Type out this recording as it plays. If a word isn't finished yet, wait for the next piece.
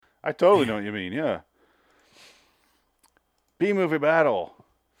I totally know what you mean. Yeah. B movie battle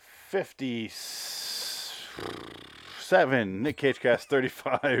 57. Nick Cage cast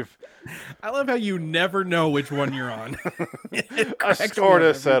 35. I love how you never know which one you're on. A score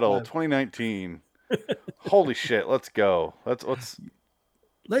to settle. 2019. Holy shit! Let's go. Let's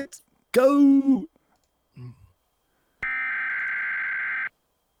go.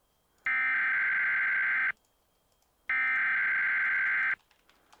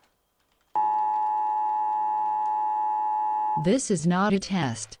 This is not a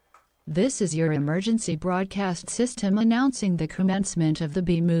test. This is your emergency broadcast system announcing the commencement of the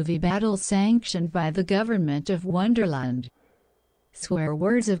B-movie battle sanctioned by the government of Wonderland. Swear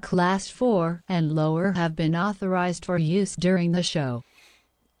words of Class 4 and lower have been authorized for use during the show.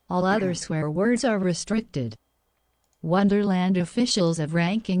 All other swear words are restricted. Wonderland officials of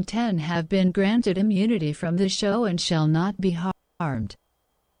ranking 10 have been granted immunity from the show and shall not be harmed.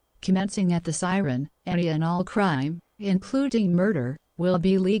 Commencing at the siren, any and all crime, including murder, will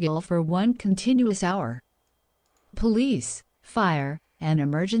be legal for 1 continuous hour. Police, fire, and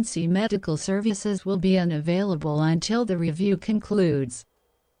emergency medical services will be unavailable until the review concludes.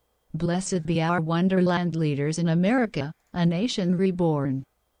 Blessed be our Wonderland leaders in America, a nation reborn.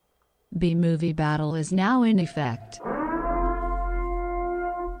 B-movie battle is now in effect.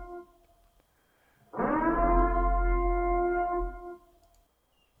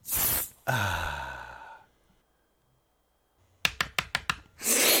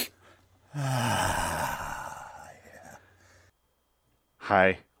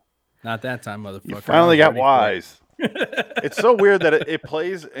 Hi. Not that time, motherfucker. You finally got wise. It's so weird that it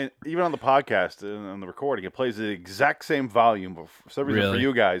plays, even on the podcast and on the recording, it plays the exact same volume. But for some reason, for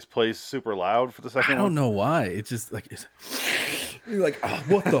you guys, plays super loud for the second one. I don't know why. It's just like, you're like, oh,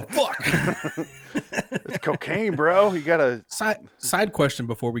 what the fuck? It's cocaine, bro. You gotta. Side question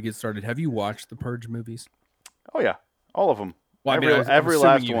before we get started. Have you watched the Purge movies? Oh, yeah. All of them. Well, every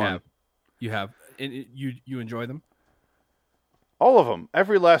last one. You have. And you enjoy them? All of them.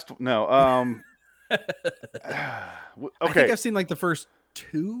 Every last. No. Okay. I think I've seen like the first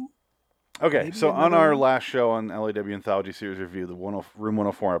 2. Okay, Maybe so on our last show on LAW Anthology Series Review, the Room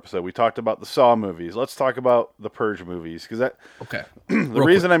 104 episode, we talked about the Saw movies. Let's talk about the Purge movies, because that. Okay. The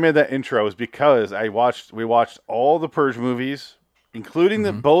reason I made that intro is because we watched all the Purge movies, including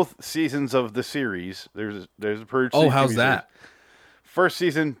the both seasons of the series. There's a Purge. Oh, how's that? First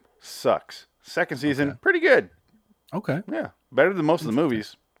season sucks. Second season pretty good. Okay. Yeah, better than most of the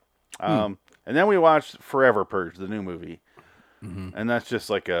movies. And then we watched Forever Purge, the new movie, and that's just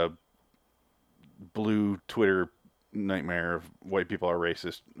like a blue Twitter nightmare of white people are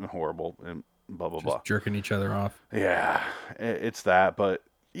racist and horrible and blah blah blah, jerking each other off. Yeah, it's that, but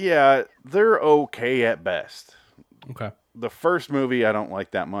yeah, they're okay at best. Okay. The first movie I don't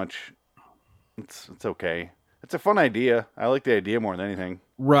like that much. It's okay. It's a fun idea. I like the idea more than anything.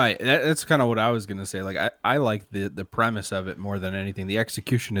 Right. That's kind of what I was gonna say. Like I like the premise of it more than anything. The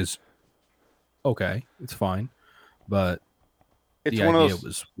execution is okay, it's fine, but the idea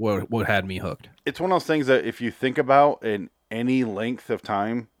was what had me hooked. It's one of those things that if you think about in any length of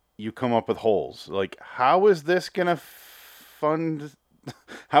time, you come up with holes. Like, how is this gonna fund?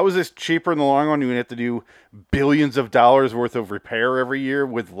 How is this cheaper in the long run? You have to do billions of dollars worth of repair every year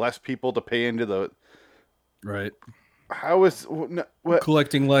with less people to pay into the right. How is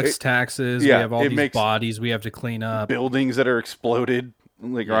collecting less taxes? Yeah, we have all these bodies we have to clean up. Buildings that are exploded.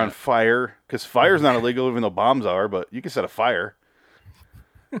 Like are on fire, because fire's not illegal even though bombs are, but you can set a fire.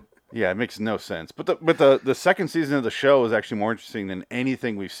 Yeah, it makes no sense. But the second season of the show is actually more interesting than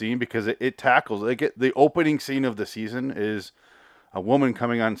anything we've seen, because it tackles the opening scene of the season is a woman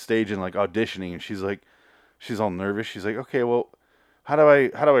coming on stage and like auditioning, and she's all nervous. She's like, okay, well, how do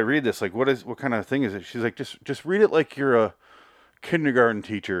I read this? Like, what kind of thing is it? She's like, just read it like you're a kindergarten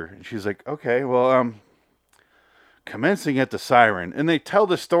teacher. And she's like, okay, well, commencing at the siren, and they tell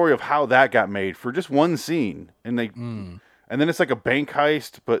the story of how that got made for just one scene, and and then it's like a bank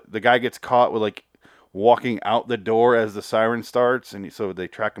heist, but the guy gets caught with like walking out the door as the siren starts, and so they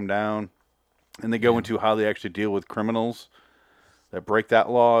track him down, and they go into how they actually deal with criminals that break that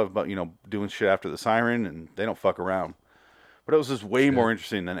law about doing shit after the siren, and they don't fuck around. But it was just way more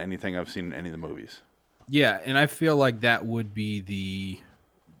interesting than anything I've seen in any of the movies. Yeah, and I feel like that would be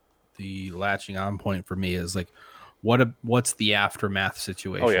the latching on point for me is like, what's the aftermath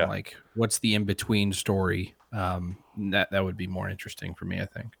situation? Oh, yeah. Like, what's the in-between story? That would be more interesting for me, I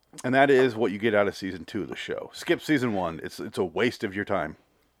think. And that is what you get out of season 2 of the show. Skip season 1. It's a waste of your time.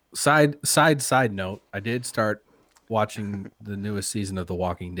 Side note, I did start watching the newest season of The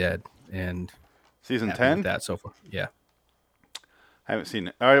Walking Dead, and season 10. That so far, yeah. I haven't seen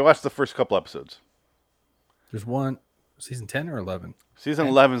it. I watched the first couple episodes. There's one, season 10 or 11? Season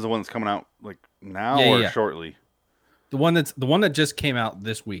 11 is the one that's coming out like now or shortly. The one that just came out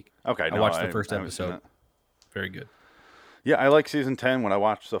this week. Okay, I watched the first episode. Very good. Yeah, I like season 10. What I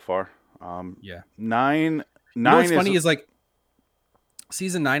watched so far. Yeah. 9. You know what's funny is like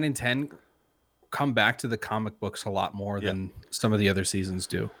season 9 and 10 come back to the comic books a lot more than some of the other seasons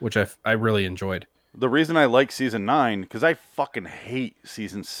do, which I really enjoyed. The reason I like season 9, because I fucking hate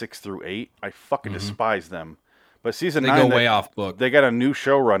season 6 through 8. I fucking despise them. But season 9, they go way off book. They got a new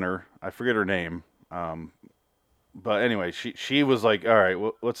showrunner. I forget her name. But anyway, she was like, all right,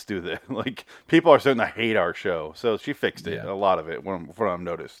 let's do this. Like, people are starting to hate our show. So she fixed it, a lot of it, from what I've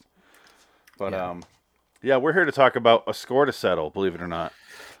noticed. But, we're here to talk about A Score to Settle, believe it or not.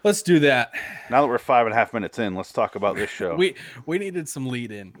 Let's do that. Now that we're 5.5 minutes in, let's talk about this show. we needed some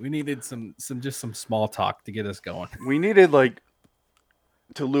lead in. We needed some small talk to get us going. We needed, like,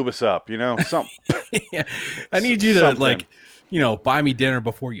 to lube us up, Yeah. I need you to, buy me dinner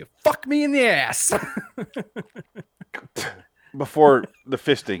before you fuck me in the ass. Before the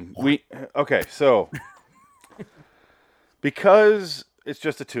fisting. So because it's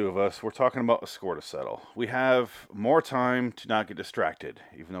just the two of us, we're talking about A Score to Settle. We have more time to not get distracted,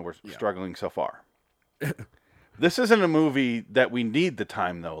 even though we're struggling so far. This isn't a movie that we need the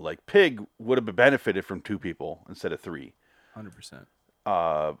time, though. Like, Pig would have benefited from 2 people instead of 3. 100%.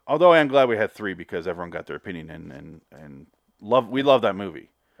 Although I am glad we had 3 because everyone got their opinion and we love that movie.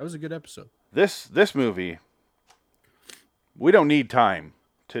 That was a good episode. This movie, we don't need time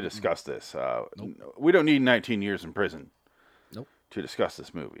to discuss this. Nope. We don't need 19 years in prison. Nope. To discuss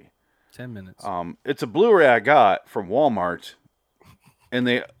this movie. 10 minutes. It's a Blu-ray I got from Walmart, and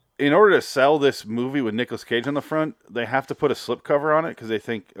in order to sell this movie with Nicolas Cage on the front, they have to put a slipcover on it because they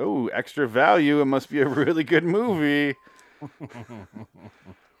think, oh, extra value, it must be a really good movie.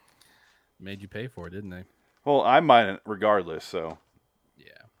 Made you pay for it, didn't they? Well, I might regardless, so. Yeah.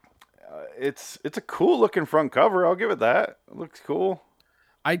 It's a cool looking front cover, I'll give it that. It looks cool.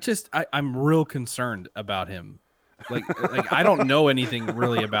 I'm real concerned about him. Like I don't know anything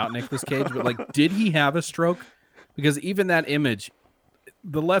really about Nicolas Cage, but like, did he have a stroke? Because even that image,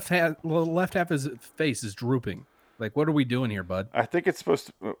 the left half of his face is drooping. Like, what are we doing here, bud? I think it's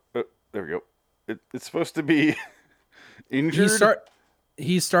supposed to. There we go. It's supposed to be injured.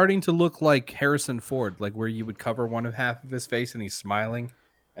 He's starting to look like Harrison Ford, like where you would cover one half of his face and he's smiling,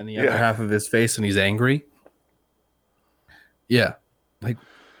 and the other half of his face and he's angry. Yeah, like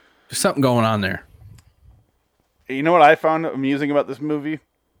there's something going on there. You know what I found amusing about this movie?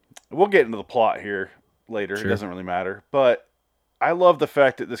 We'll get into the plot here later. Sure. It doesn't really matter. But I love the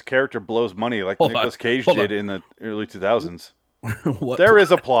fact that this character blows money like Nicolas Cage did in the early 2000s. There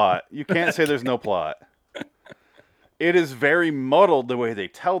is a plot. You can't say there's no plot. It is very muddled the way they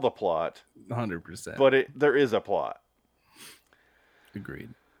tell the plot. 100%. But there is a plot. Agreed.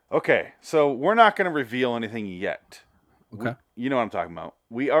 Okay, so we're not going to reveal anything yet. Okay. You know what I'm talking about.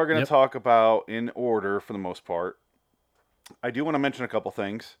 We are going to talk about in order for the most part. I do want to mention a couple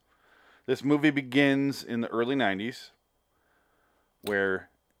things. This movie begins in the early 90s where...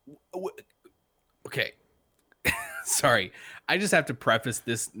 Okay. Sorry. I just have to preface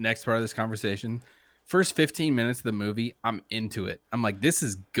this next part of this conversation. First 15 minutes of the movie, I'm into it. I'm like, this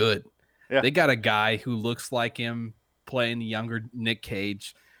is good. Yeah. They got a guy who looks like him playing the younger Nick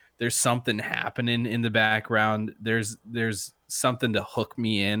Cage. There's something happening in the background. There's something to hook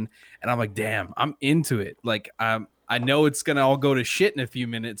me in. And I'm like, damn, I'm into it. Like, I know it's going to all go to shit in a few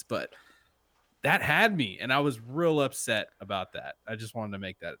minutes, but that had me. And I was real upset about that. I just wanted to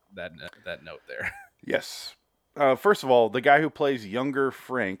make that note there. Yes. First of all, the guy who plays younger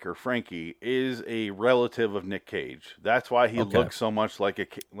Frankie is a relative of Nick Cage. That's why he looks so much like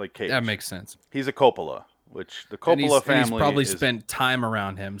Cage. That makes sense. He's a Coppola, which the Coppola family he's probably spent time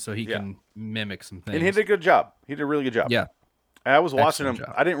around him so he can mimic some things. And he did a good job. He did a really good job. Yeah. I was watching him.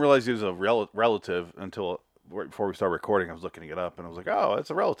 I didn't realize he was a relative until right before we started recording. I was looking it up, and I was like, oh, it's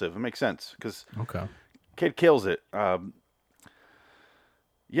a relative. It makes sense because kid kills it.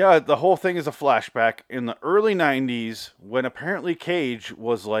 Yeah, the whole thing is a flashback in the early 90s when apparently Cage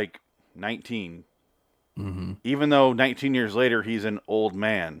was like 19. Mm-hmm. Even though 19 years later, he's an old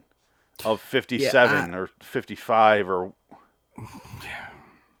man of 57 or 55 or...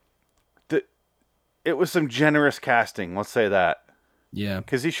 It was some generous casting, let's say that. Yeah.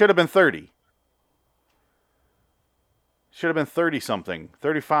 Because he should have been 30. Should have been 30-something,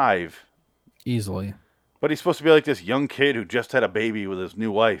 35. Easily. But he's supposed to be like this young kid who just had a baby with his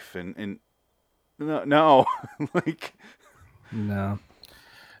new wife, and no, like no,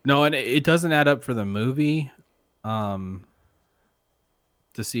 and it doesn't add up for the movie.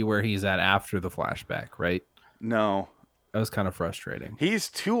 to see where he's at after the flashback, right? No. That was kind of frustrating. He's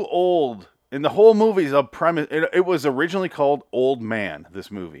too old. And the whole movie's a premise. It was originally called Old Man, this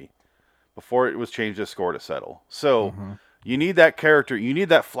movie, before it was changed to Score to Settle. So you need that character. You need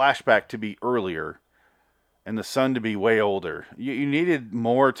that flashback to be earlier and the son to be way older. You needed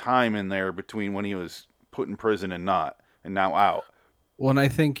more time in there between when he was put in prison and now out. Well, and I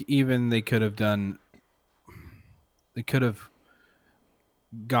think even they could have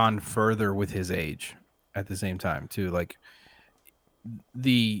gone further with his age at the same time too. Like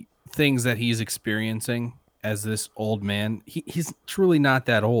the things that he's experiencing as this old man, he's truly not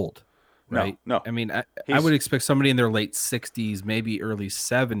that old, right? No. I mean, I would expect somebody in their late 60s, maybe early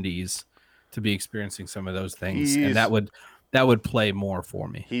 70s to be experiencing some of those things. And that would play more for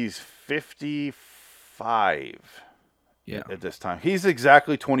me. He's 55 yeah. at this time. He's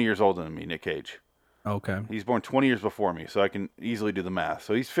exactly 20 years older than me, Nick Cage. Okay. He's born 20 years before me, so I can easily do the math.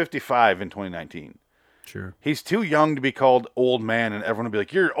 So he's 55 in 2019. Sure. He's too young to be called old man, and everyone will be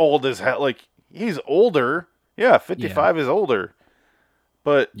like, "You're old as hell." Like, he's older. Yeah, 55 is older,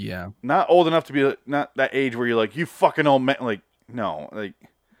 but not old enough to be not that age where you're like, "You fucking old man." Like, no, like,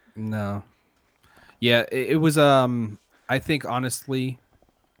 no. Yeah, it was. I think honestly,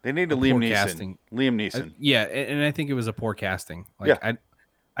 they need to Liam Neeson. Liam Neeson. Yeah, and I think it was a poor casting. Like,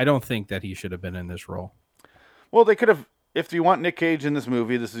 I don't think that he should have been in this role. Well, they could have. If you want Nick Cage in this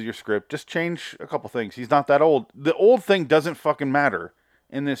movie, this is your script. Just change a couple things. He's not that old. The old thing doesn't fucking matter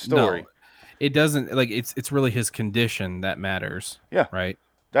in this story. No, it doesn't. Like, it's really his condition that matters. Yeah. Right.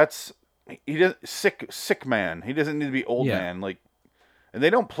 He does sick man. He doesn't need to be old man. Like, and they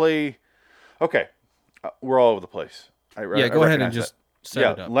don't play. Okay, we're all over the place. Go ahead and just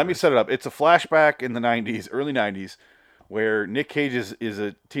set it up. Let me set it up. It's a flashback in the 90s, early 90s, where Nick Cage is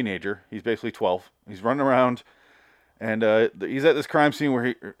a teenager. He's basically 12. He's running around. And he's at this crime scene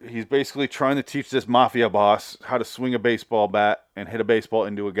where he's basically trying to teach this mafia boss how to swing a baseball bat and hit a baseball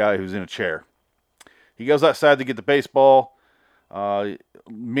into a guy who's in a chair. He goes outside to get the baseball.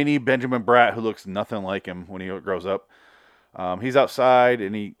 Mini Benjamin Bratt, who looks nothing like him when he grows up, he's outside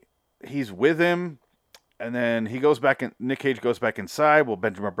and he's with him. And then he goes back in. Nick Cage goes back inside. Well,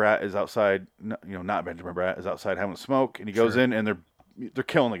 Benjamin Bratt is outside. Not Benjamin Bratt is outside having a smoke. And he goes in and they're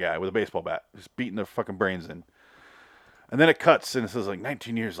killing the guy with a baseball bat, just beating their fucking brains in. And then it cuts, and it says,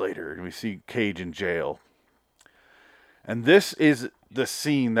 19 years later, and we see Cage in jail. And this is the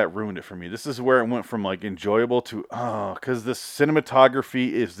scene that ruined it for me. This is where it went from, enjoyable to, because the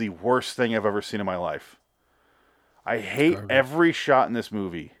cinematography is the worst thing I've ever seen in my life. I hate every shot in this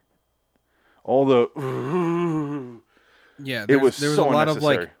movie. All the... Yeah, there was a lot of,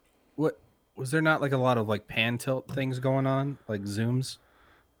 what, was there not, a lot of, pan tilt things going on? Like, zooms?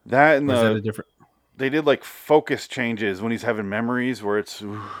 That and is that a different... They did focus changes when he's having memories where it's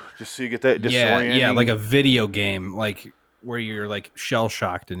just so you get that disorienting. Yeah, like a video game, where you're shell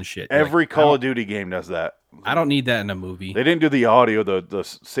shocked and shit. Every Call of Duty game does that. I don't need that in a movie. They didn't do the audio, the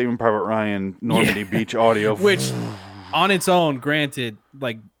Saving Private Ryan Normandy Beach audio, which on its own, granted,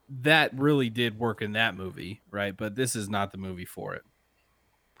 that really did work in that movie, right? But this is not the movie for it.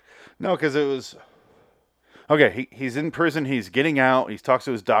 No, because it was okay. He's in prison. He's getting out. He talks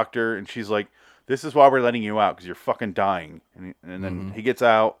to his doctor, and she's like, "This is why we're letting you out, because you're fucking dying." And then he gets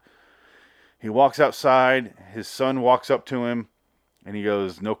out. He walks outside. His son walks up to him, and he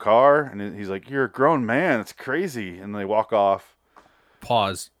goes, "No car?" And he's like, "You're a grown man. It's crazy." And they walk off.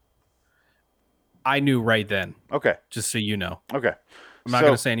 Pause. I knew right then. Okay. Just so you know. Okay. I'm not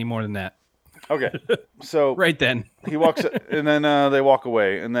going to say any more than that. Okay. So right then. He walks, and then they walk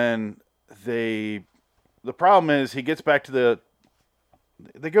away. And then the problem is he gets back to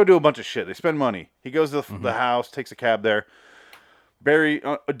they go do a bunch of shit. They spend money. He goes to the house, takes a cab there. Barry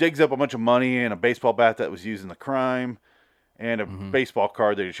digs up a bunch of money and a baseball bat that was used in the crime and a baseball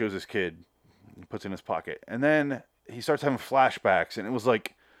card that he shows his kid and puts in his pocket. And then he starts having flashbacks, and it was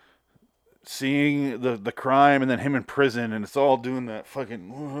like seeing the crime and then him in prison, and it's all doing that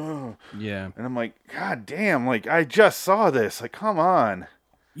fucking yeah. And I'm like, God damn, I just saw this. Come on.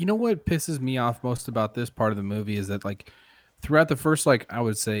 You know what pisses me off most about this part of the movie is that throughout the first, I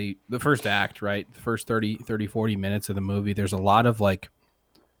would say the first act, right? The first 30, 40 minutes of the movie, there's a lot of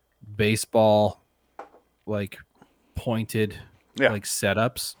baseball, pointed,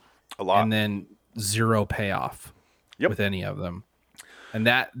 setups. A lot. And then zero payoff with any of them. And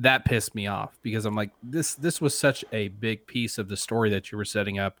that pissed me off because I'm like, this was such a big piece of the story that you were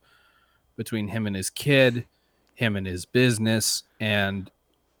setting up between him and his kid, him and his business, and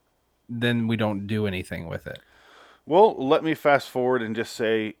then we don't do anything with it. Well, let me fast forward and just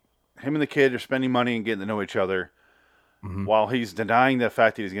say him and the kid are spending money and getting to know each other. while he's denying the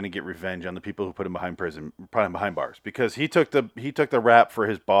fact that he's going to get revenge on the people who put him behind behind bars, because he took the rap for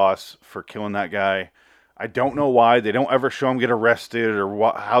his boss for killing that guy. I don't know why they don't ever show him get arrested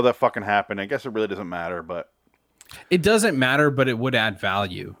or how that fucking happened. I guess it really doesn't matter, but it doesn't matter. But it would add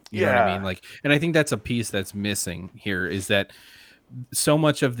value. You know what I mean? Like, and I think that's a piece that's missing here, is that so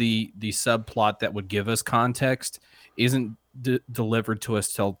much of the subplot that would give us context isn't delivered to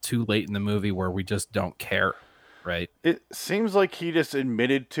us till too late in the movie, where we just don't care. Right. It seems like he just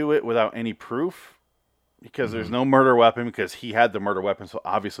admitted to it without any proof, because there's no murder weapon, because he had the murder weapon. So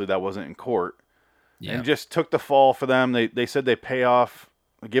obviously that wasn't in court, and just took the fall for them. They said they pay off,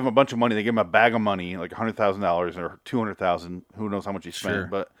 they give him a bunch of money. They give him a bag of money, like $100,000 or $200,000. Who knows how much he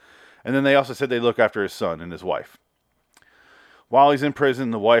spent, and then they also said they look after his son and his wife. While he's in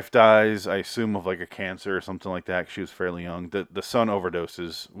prison, the wife dies, I assume of like a cancer or something like that. She was fairly young. The son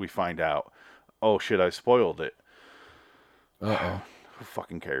overdoses, we find out. Oh shit, I spoiled it. Uh-oh. Who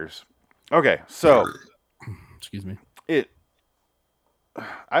fucking cares? Okay, so excuse me.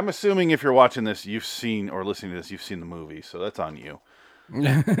 I'm assuming if you're watching this, you've seen, or listening to this, you've seen the movie, so that's on you.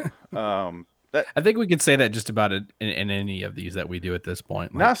 I think we could say that just about in any of these that we do at this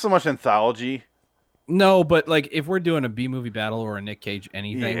point. Like, not so much anthology. No, but like if we're doing a B movie battle or a Nick Cage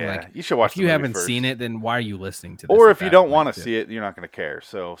anything, like you should watch. If you haven't seen it, then why are you listening to this? Or if you don't want to see it, you're not going to care.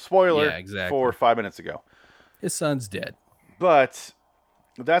 So spoiler for 5 minutes ago. His son's dead. But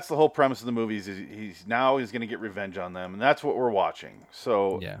that's the whole premise of the movie. Is he's going to get revenge on them, and that's what we're watching.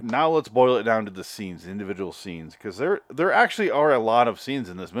 So now let's boil it down to the scenes, the individual scenes, because there actually are a lot of scenes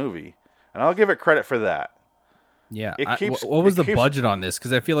in this movie, and I'll give it credit for that. Yeah. What was the budget on this?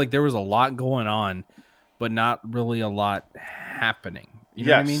 Because I feel like there was a lot going on, but not really a lot happening. You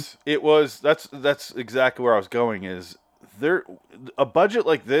know what I mean? It was. That's exactly where I was going. Is there a budget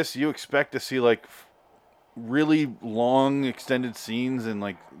like this? You expect to see like really long extended scenes in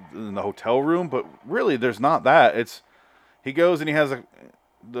like in the hotel room, but really there's not that. It's he goes and he has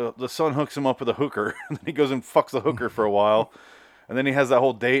the son hooks him up with a hooker, and then he goes and fucks the hooker for a while, and then he has that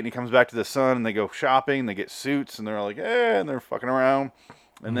whole date, and he comes back to the son, and they go shopping, they get suits, and they're like, and they're fucking around,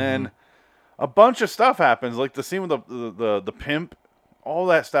 and then a bunch of stuff happens, like the scene with the pimp, all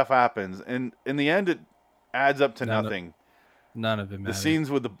that stuff happens, and in the end it adds up to nothing. None of it matters. The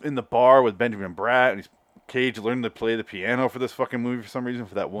scenes in the bar with Benjamin Bratt, and he's Cage learned to play the piano for this fucking movie for some reason,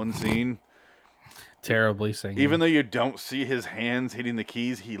 for that one scene. Terribly singing. Even though you don't see his hands hitting the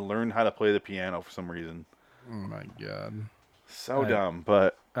keys, he learned how to play the piano for some reason. Oh my god. So dumb,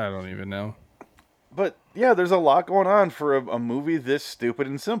 but I don't even know. But yeah, there's a lot going on for a movie this stupid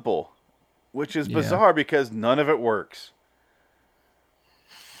and simple, which is bizarre because none of it works.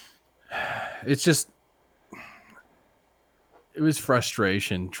 It's just... It was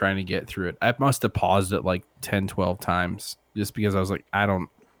frustration trying to get through it. I must have paused it like 10, 12 times just because I was like, I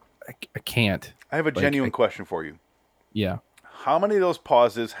can't. I have a genuine question for you. Yeah. How many of those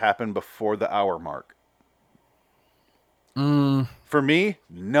pauses happen before the hour mark? For me,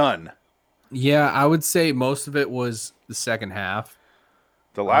 none. Yeah, I would say most of it was the second half.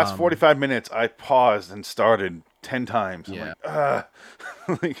 The last 45 minutes, I paused and started 10 times. Yeah.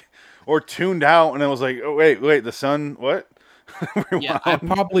 I'm like, or tuned out, and I was like, oh, wait, the sun, what? Yeah, I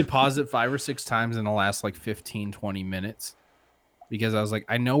probably paused it 5 or 6 times in the last like 15, 20 minutes because I was like,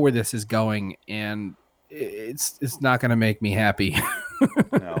 I know where this is going, and it's not going to make me happy.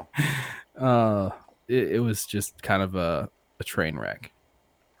 No. It was just kind of a train wreck.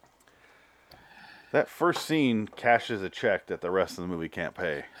 That first scene cashes a check that the rest of the movie can't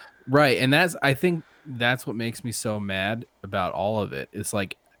pay. Right, and I think that's what makes me so mad about all of it. It's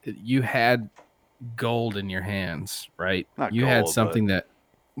like you had gold in your hands, right? You had something that,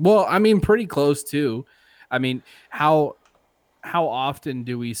 well, I mean, pretty close too. I mean, how often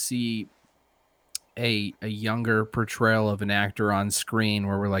do we see a younger portrayal of an actor on screen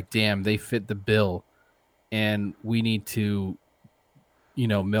where we're like, damn, they fit the bill, and we need to,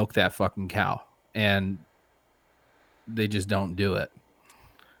 milk that fucking cow, and they just don't do it.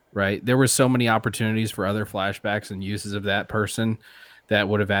 Right? There were so many opportunities for other flashbacks and uses of that person that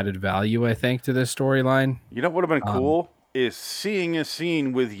would have added value, I think, to this storyline. You know what would have been cool is seeing a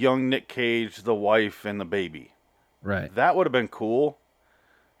scene with young Nick Cage, the wife, and the baby. Right. That would have been cool.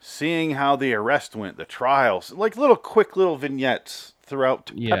 Seeing how the arrest went, the trials, like quick little vignettes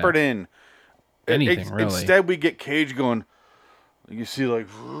throughout, peppered in. Anything, really. Instead, we get Cage going, you see, like,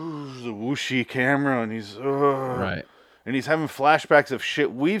 the whooshy camera, and he's, right. And he's having flashbacks of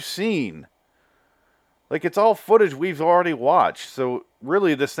shit we've seen. Like, it's all footage we've already watched. So,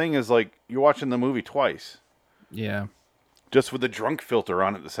 really, this thing is like you're watching the movie twice. Yeah. Just with the drunk filter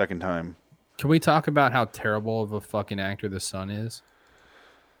on it the second time. Can we talk about how terrible of a fucking actor the son is?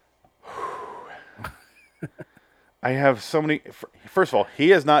 I have so many. First of all,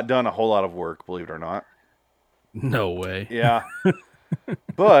 he has not done a whole lot of work, believe it or not. No way. Yeah.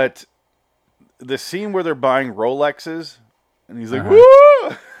 But the scene where they're buying Rolexes, and he's like, woo!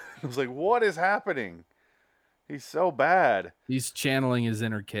 I was like, what is happening? He's so bad. He's channeling his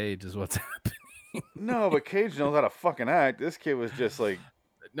inner Cage is what's happening. No, but Cage knows how to fucking act. This kid was just like...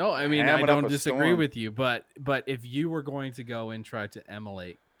 No, I mean, I don't disagree with you, but if you were going to go and try to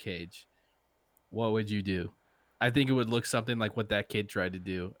emulate Cage, what would you do? I think it would look something like what that kid tried to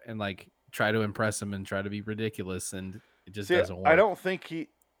do and like try to impress him and try to be ridiculous, and it just doesn't work. I don't think he...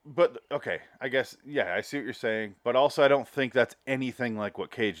 But, okay, I guess, yeah, I see what you're saying, but also I don't think that's anything like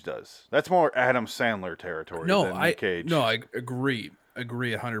what Cage does. That's more Adam Sandler territory than Cage. No, I agree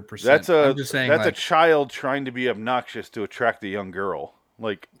 100%. That's I'm just saying, that's a child trying to be obnoxious to attract a young girl.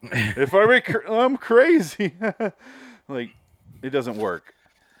 Like, if I make her, I'm crazy. Like, it doesn't work.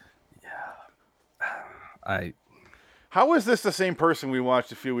 Yeah. How is this the same person we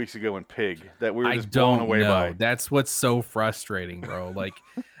watched a few weeks ago in Pig that we were just blown away by? That's what's so frustrating, bro. Like,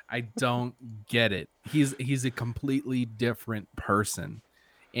 I don't get it. He's a completely different person,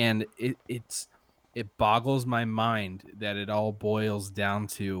 and it boggles my mind that it all boils down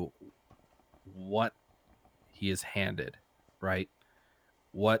to what he is handed, right?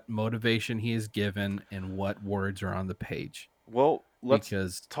 What motivation he is given and what words are on the page. Well, let's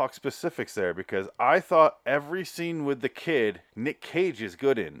talk specifics there, because I thought every scene with the kid, Nick Cage is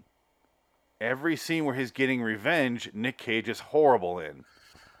good in. Every scene where he's getting revenge, Nick Cage is horrible in.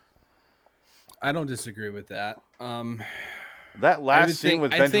 I don't disagree with that. That last scene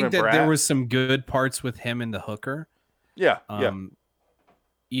with Benjamin Bratt. I think that there was some good parts with him and the hooker. Yeah,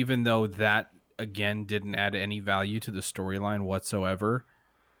 Even though that, again, didn't add any value to the storyline whatsoever.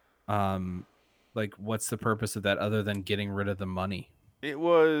 Like, what's the purpose of that other than getting rid of the money? It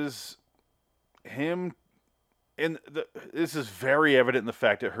was him, and this is very evident in the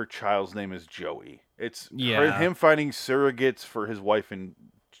fact that her child's name is Joey. It's him finding surrogates for his wife and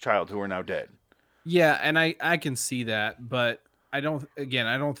child who are now dead. Yeah, and I can see that, but I don't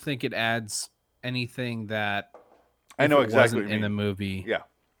think it adds anything that I know exactly what you mean. In the movie. Yeah.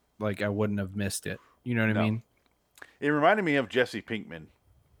 Like, I wouldn't have missed it. You know what I mean? It reminded me of Jesse Pinkman.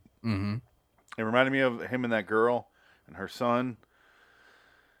 Mm-hmm. It reminded me of him and that girl and her son.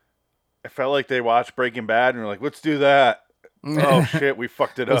 I felt like they watched Breaking Bad and were like, let's do that. Oh, shit, we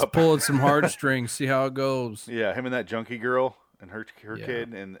fucked it Let's up. Pull at some heartstrings, see how it goes. Yeah, him and that junkie girl and her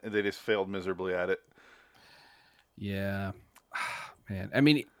kid, and they just failed miserably at it. Yeah. Man, I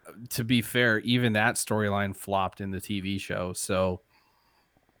mean, to be fair, even that storyline flopped in the TV show, so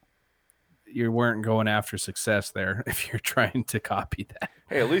you weren't going after success there if you're trying to copy that.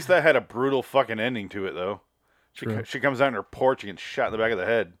 Hey, at least that had a brutal fucking ending to it, though. She comes out on her porch and gets shot in the back of the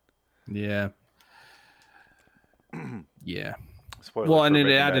head. Yeah. Yeah. Spoiler and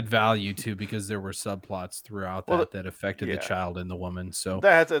it added value, too, because there were subplots throughout that affected the child and the woman. So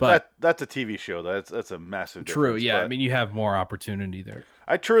that's a TV show. That's a massive difference. True, yeah. I mean, you have more opportunity there.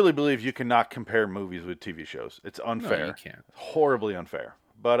 I truly believe you cannot compare movies with TV shows. It's unfair. No, you can't. Horribly unfair.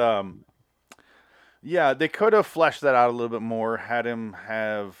 But, yeah, they could have fleshed that out a little bit more, had him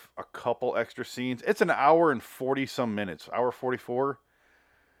have a couple extra scenes. It's an hour and 40-some minutes, hour 44.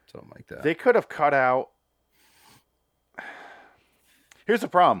 Something like that. They could have cut out... Here's the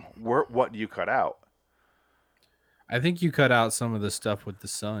problem. What do you cut out? I think you cut out some of the stuff with the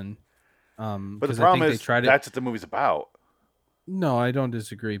son. But the problem is that's what the movie's about. No, I don't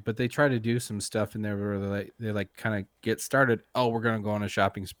disagree. But they try to do some stuff in there where they kind of get started. Oh, we're going to go on a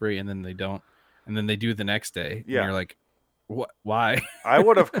shopping spree. And then they don't. And then they do the next day. Yeah. And you're like, what? Why? I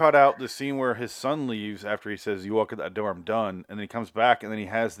would have cut out the scene where his son leaves after he says, you walk at that door, I'm done. And then he comes back and then he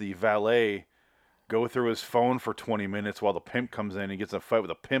has the valet go through his phone for 20 minutes while the pimp comes in and gets in a fight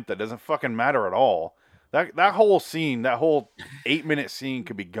with a pimp that doesn't fucking matter at all. That whole scene, that whole 8-minute scene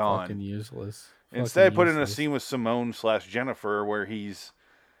could be gone. Fucking useless. Instead, put in a scene with Simone/Jennifer where he's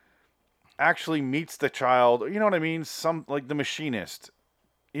actually meets the child. You know what I mean? Like the machinist.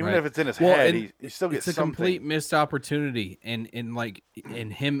 Even if it's in his head, he still gets something. It's a complete missed opportunity. And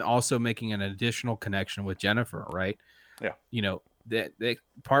him also making an additional connection with Jennifer, right? Yeah. You know, that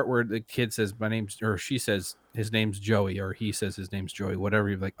part where the kid says she says his name's Joey, or he says his name's Joey, whatever.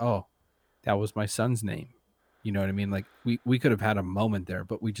 You're like, oh, that was my son's name. You know what I mean? Like we could have had a moment there,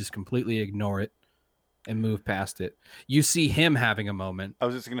 but we just completely ignore it and move past it. You see him having a moment. I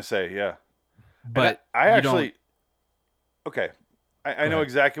was just going to say, yeah. But I actually, okay. I know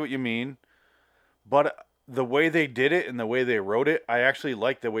exactly what you mean, but the way they did it and the way they wrote it, I actually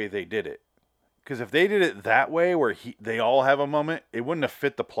like the way they did it. Because if they did it that way, where they all have a moment, it wouldn't have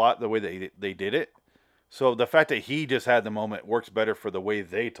fit the plot the way they did it. So the fact that he just had the moment works better for the way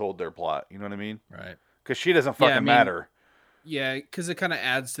they told their plot. You know what I mean? Right. Because she doesn't fucking matter. Yeah, because it kind of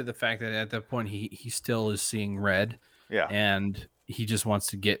adds to the fact that at that point he still is seeing red. Yeah. And he just wants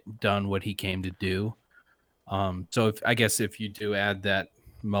to get done what he came to do. So I guess if you do add that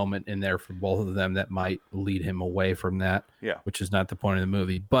moment in there for both of them, that might lead him away from that. Yeah. Which is not the point of the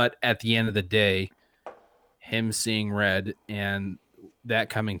movie. But at the end of the day, him seeing red and that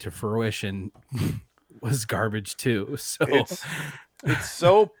coming to fruition was garbage too. So it's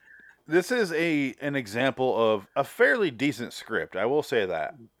so. This is an example of a fairly decent script. I will say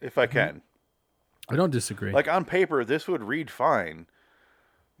that, if I can. I don't disagree. Like, on paper, this would read fine,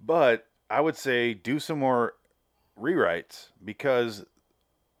 but I would say do some more rewrites, because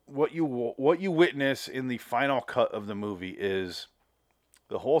what you witness in the final cut of the movie is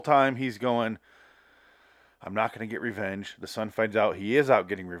the whole time he's going, I'm not going to get revenge. The son finds out he is out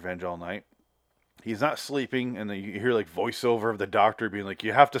getting revenge all night. He's not sleeping, and then you hear like voiceover of the doctor being like,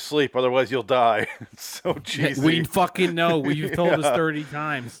 "You have to sleep, otherwise you'll die." It's so cheesy. We fucking know. You've told us 30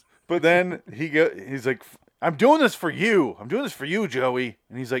 times. But then he's like, "I'm doing this for you. I'm doing this for you, Joey."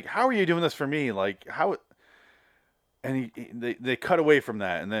 And he's like, "How are you doing this for me? Like how?" And they cut away from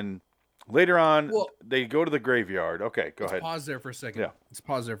that, and then later on they go to the graveyard. Okay, go ahead. Pause there for a second. Yeah. Let's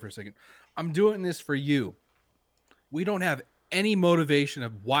pause there for a second. I'm doing this for you. We don't have any motivation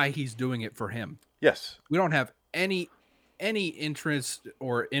of why he's doing it for him. Yes. We don't have any interest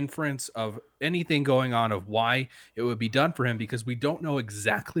or inference of anything going on of why it would be done for him, because we don't know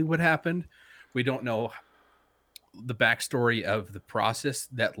exactly what happened. We don't know the backstory of the process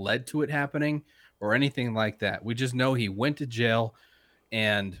that led to it happening or anything like that. We just know he went to jail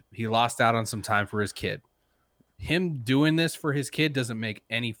and he lost out on some time for his kid. Him doing this for his kid doesn't make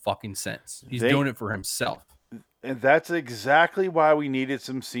any fucking sense. He's doing it for himself. And that's exactly why we needed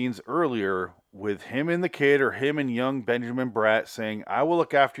some scenes earlier with him and the kid, or him and young Benjamin Bratt saying, "I will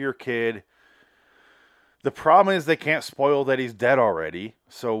look after your kid." The problem is they can't spoil that he's dead already.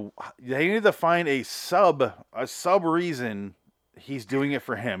 So they need to find a sub reason he's doing it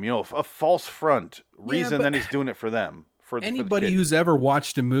for him. You know, a false front reason that he's doing it for them. Anybody who's ever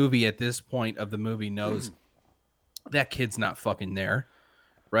watched a movie at this point of the movie knows that kid's not fucking there.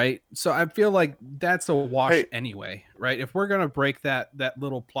 Right. So I feel like that's a wash anyway. Right. If we're going to break that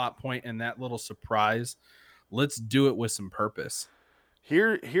little plot point and that little surprise, let's do it with some purpose.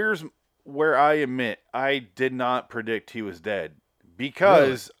 Here's where I admit I did not predict he was dead,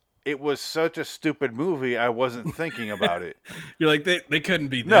 because it was such a stupid movie. I wasn't thinking about it. You're like, they couldn't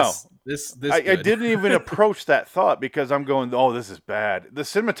be this. No, this I didn't even approach that thought, because I'm going, oh, this is bad. The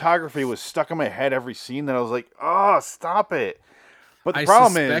cinematography was stuck in my head every scene that I was like, oh, stop it. But the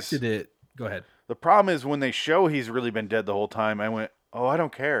problem is, Go ahead. The problem is when they show he's really been dead the whole time, I went, oh, I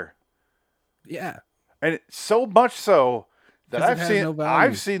don't care. Yeah. And so much so that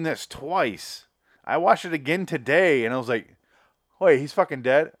I've seen this twice. I watched it again today, and I was like, wait, he's fucking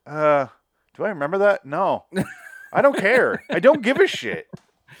dead? Do I remember that? No. I don't care. I don't give a shit.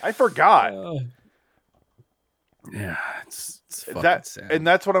 I forgot. Yeah, it's fucking sad. And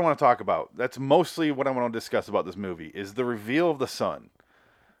that's what I want to talk about. That's mostly what I want to discuss about this movie, is the reveal of the son.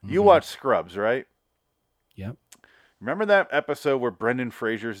 You watch Scrubs, right? Yep. Remember that episode where Brendan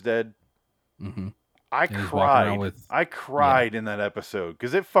Fraser's dead? Mm-hmm. I cried in that episode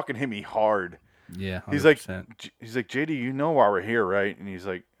because it fucking hit me hard. Yeah, 100%. He's like, JD, you know why we're here, right? And he's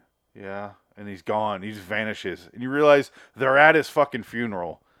like, yeah. And he's gone. He just vanishes. And you realize they're at his fucking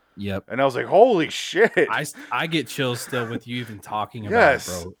funeral. Yep. And I was like, holy shit. I get chills still with you even talking about it,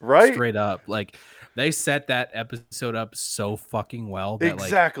 bro. Right? Straight up. Like, they set that episode up so fucking well. That,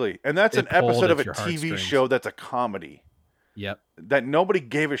 exactly. And that's an episode of a TV show that's a comedy. Yep. That nobody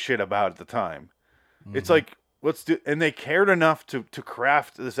gave a shit about at the time. Mm-hmm. It's like, let's do, and they cared enough to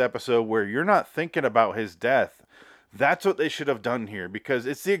craft this episode where you're not thinking about his death. That's what they should have done here, because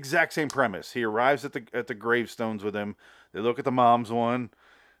it's the exact same premise. He arrives at the gravestones with him. They look at the mom's one.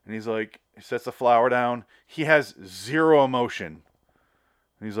 And he's like, he sets the flower down. He has zero emotion.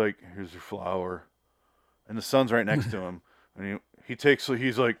 And he's like, here's your flower. And the son's right next to him. And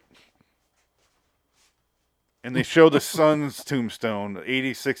he's like, and they show the son's tombstone,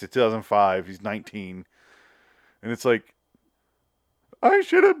 86 to 2005. He's 19. And it's like, I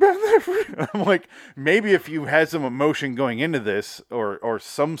should have been there for you. I'm like, maybe if you had some emotion going into this, or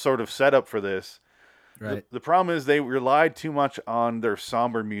some sort of setup for this. Right. The problem is they relied too much on their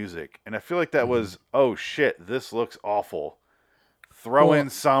somber music. And I feel like that was, oh shit, this looks awful. Throw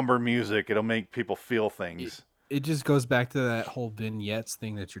in somber music. It'll make people feel things. it just goes back to that whole vignettes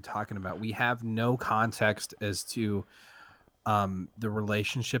thing that you're talking about. We have no context as to the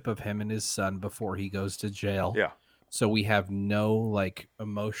relationship of him and his son before he goes to jail. Yeah. So we have no like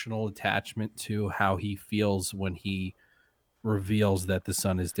emotional attachment to how he feels when he reveals that the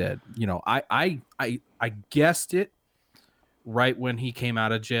son is dead. You know, I guessed it right when he came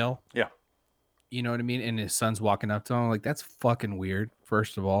out of jail. Yeah. You know what I mean? And his son's walking up to him. Like, that's fucking weird,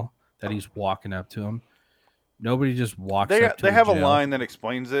 first of all, that he's walking up to him. Nobody just walks up to They have jail. a line that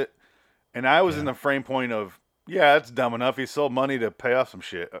explains it. And I was in the frame point of, yeah, it's dumb enough. He sold money to pay off some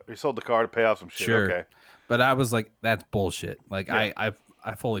shit. He sold the car to pay off some shit. Sure. Okay. But I was like, that's bullshit. Like, yeah.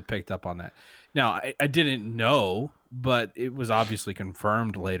 I fully picked up on that. Now, I didn't know, but it was obviously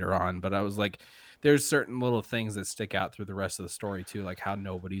confirmed later on. But I was like, there's certain little things that stick out through the rest of the story, too, like how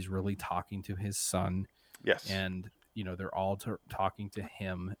nobody's really talking to his son. Yes. And, you know, they're all talking to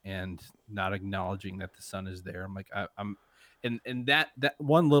him and not acknowledging that the son is there. I'm like, and that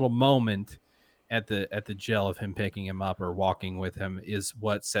one little moment at the jail of him picking him up or walking with him is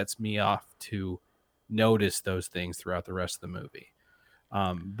what sets me off to notice those things throughout the rest of the movie.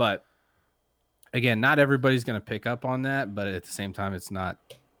 But again, not everybody's going to pick up on that, but at the same time, it's not,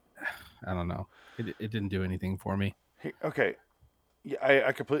 I don't know. It didn't do anything for me. Okay. Yeah,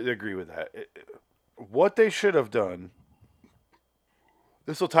 I completely agree with that. What they should have done,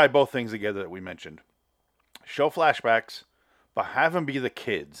 this will tie both things together that we mentioned. Show flashbacks, but have them be the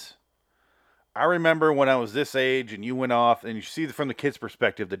kids. I remember when I was this age and you went off, and you see from the kid's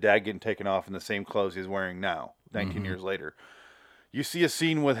perspective, the dad getting taken off in the same clothes he's wearing now, 19 years later. You see a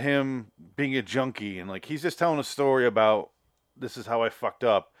scene with him being a junkie, and like he's just telling a story about, this is how I fucked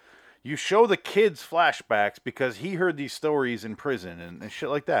up. You show the kids flashbacks because he heard these stories in prison and shit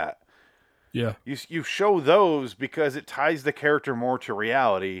like that. Yeah. You show those because it ties the character more to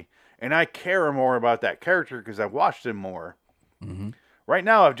reality, and I care more about that character because I've watched him more. Mm-hmm. Right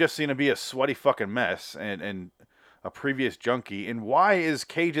now, I've just seen him be a sweaty fucking mess and a previous junkie. And why is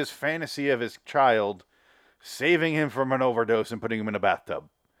Cage's fantasy of his child saving him from an overdose and putting him in a bathtub?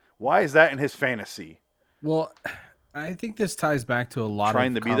 Why is that in his fantasy? Well, I think this ties back to a lot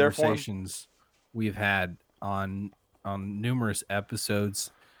Trying of to be there for him? conversations we've had on numerous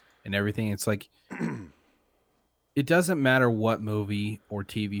episodes and everything. It's like, it doesn't matter what movie or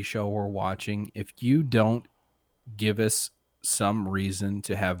TV show we're watching. If you don't give us some reason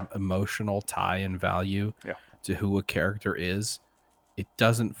to have emotional tie and value to who a character is, it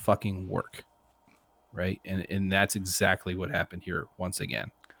doesn't fucking work. Right. And that's exactly what happened here once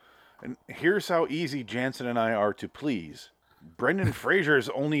again. And here's how easy Jansen and I are to please. Brendan Fraser is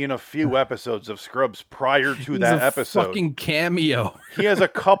only in a few episodes of Scrubs prior to that episode. Fucking cameo. He has a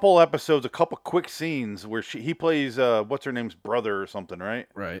couple episodes, a couple quick scenes where he plays what's her name's brother or something, right?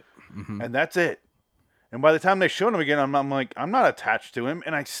 Right. Mm-hmm. And that's it. And by the time they showed him again, I'm like, I'm not attached to him,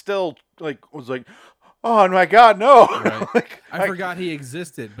 and I still was like, oh my god, no! Right. Like, I forgot he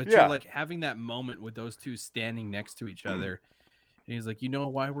existed, but you're like having that moment with those two standing next to each other, and he's like, you know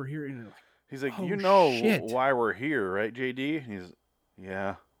why we're here? And he's like, oh, you know shit. why we're here, right, JD? And he's,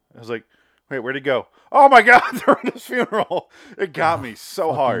 yeah. I was like, wait, where'd he go? Oh my god, they're at his funeral. It got me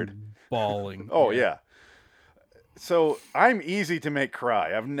so hard, bawling. Oh yeah. So I'm easy to make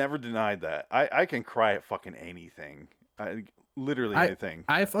cry. I've never denied that. I can cry at fucking anything. Literally anything.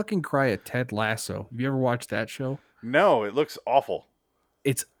 I fucking cry at Ted Lasso. Have you ever watched that show? No, it looks awful.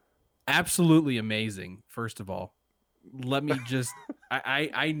 It's absolutely amazing. First of all, let me just,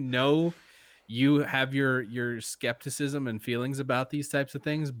 I know you have your skepticism and feelings about these types of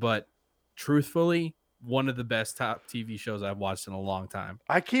things, but truthfully, one of the best top TV shows I've watched in a long time.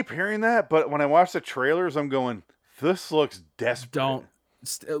 I keep hearing that, but when I watch the trailers, I'm going, this looks desperate.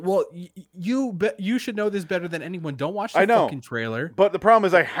 Well, you should know this better than anyone. Don't watch the fucking trailer. But the problem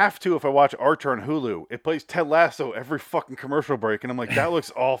is I have to if I watch Archer on Hulu. It plays Ted Lasso every fucking commercial break, and I'm like, that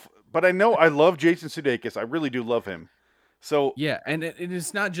looks awful. But I know I love Jason Sudeikis. I really do love him. So yeah, and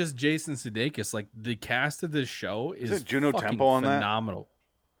it's not just Jason Sudeikis. Like, the cast of this show is Juno Temple on phenomenal.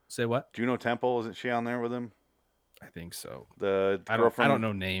 Say what? Juno Temple, isn't she on there with him? I think so. I don't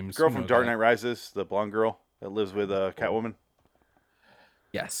know names. Girl from Dark Knight Rises, the blonde girl that lives with Catwoman.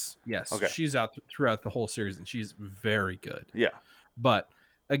 Yes. Okay. She's out throughout the whole series, and she's very good. Yeah. But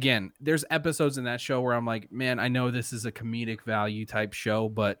again, there's episodes in that show where I'm like, man, I know this is a comedic value type show,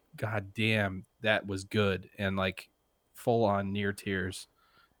 but god damn, that was good, and like full on near tears.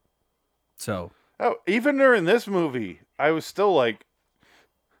 So even during this movie, I was still like,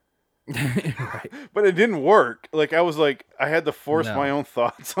 right. But it didn't work. Like, I was like, I had to force my own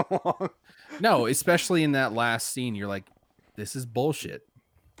thoughts along. No, especially in that last scene, you're like, this is bullshit.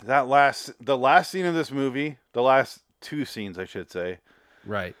 the last scene of this movie, the last two scenes, I should say.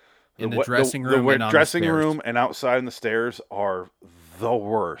 Right. In the dressing room, the dressing room and outside on the stairs are the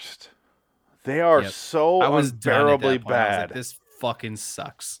worst. They are so unbearably bad. Like, this fucking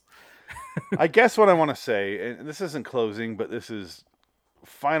sucks. I guess what I want to say, and this isn't closing, but this is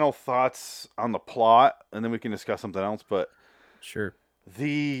final thoughts on the plot, and then we can discuss something else. But sure,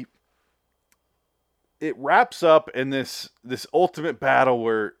 it wraps up in this ultimate battle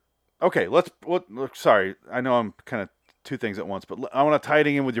where, okay, sorry, I know I'm kind of two things at once, but I want to tie it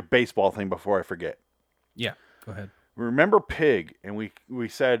in with your baseball thing before I forget. Yeah, go ahead. Remember Pig, and we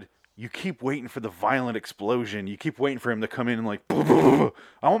said, you keep waiting for the violent explosion. You keep waiting for him to come in and like, I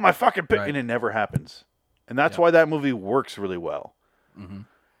want my fucking pig, and it never happens. And that's why that movie works really well. Mm-hmm.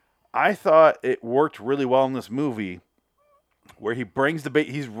 I thought it worked really well in this movie where he brings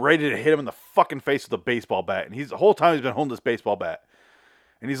he's ready to hit him in the fucking face with a baseball bat. And the whole time he's been holding this baseball bat.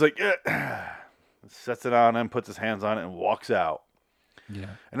 And he's like, sets it on him, puts his hands on it, and walks out. Yeah.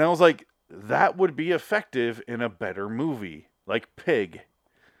 And I was like, that would be effective in a better movie, like Pig,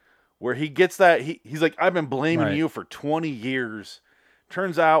 where he gets that. He's like, I've been blaming you for 20 years.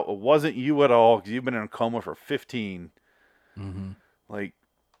 Turns out it wasn't you at all because you've been in a coma for 15. Mm-hmm. Like,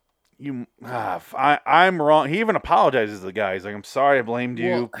 I'm wrong. He even apologizes to the guy. He's like, I'm sorry I blamed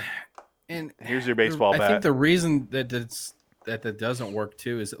you. Well, and here's your baseball bat. I think the reason that that doesn't work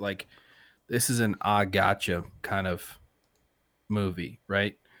too is that, like, this is an gotcha kind of movie,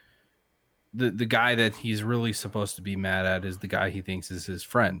 right? The guy that he's really supposed to be mad at is the guy he thinks is his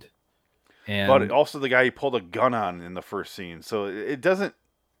friend. But also the guy he pulled a gun on in the first scene. So it doesn't...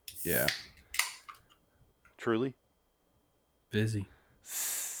 Yeah. Truly? Busy.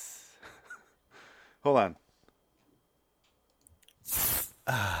 Hold on.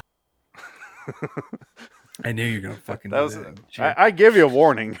 I knew you were going to fucking do that. I gave you a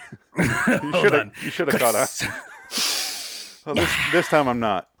warning. You should have caught on. Well, this time I'm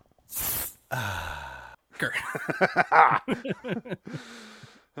not. All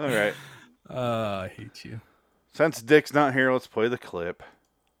right. I hate you. Since Dick's not here, let's play the clip.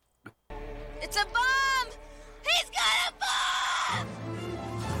 It's a bomb! He's got a bomb!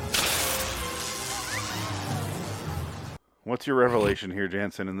 What's your revelation here,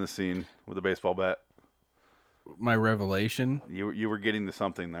 Jansen, in this scene with the baseball bat? My revelation? You were getting to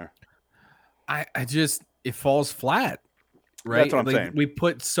something there. I just, it falls flat, right? That's what I'm saying. We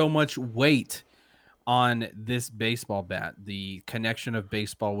put so much weight on this baseball bat, the connection of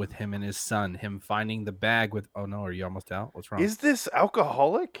baseball with him and his son, him finding the bag with, oh no, are you almost out? What's wrong? Is this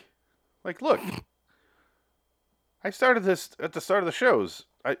alcoholic? Like, look, I started this at the start of the shows.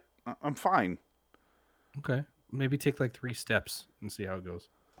 I'm fine. Okay. Maybe take like 3 steps and see how it goes.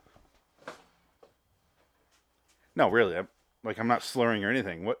 No, really. I'm not slurring or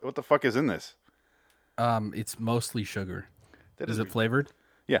anything. What the fuck is in this? It's mostly sugar. Is it flavored?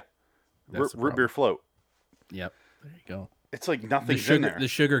 Yeah. Root beer float. Yep. There you go. It's like nothing's in there. The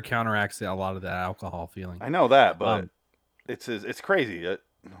sugar counteracts a lot of that alcohol feeling. I know that, but it's crazy.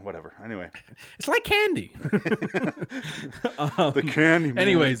 Whatever. Anyway, it's like candy. The candy. Man.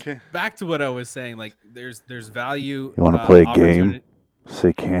 Anyways, back to what I was saying. Like, there's value. You want to play a game?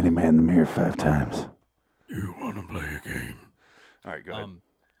 Say Candyman in the mirror 5 times. You want to play a game? All right, go ahead.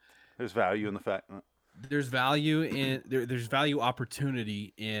 There's value in the fact. There's value in there's value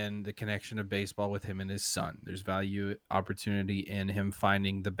opportunity in the connection of baseball with him and his son. There's value opportunity in him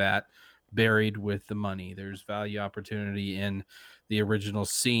finding the bat buried with the money. There's value opportunity in the original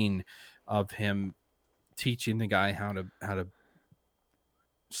scene of him teaching the guy how to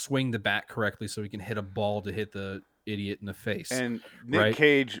swing the bat correctly so he can hit a ball to hit the idiot in the face. And Nick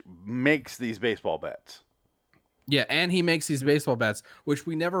Cage makes these baseball bats. Yeah, and he makes these baseball bats, which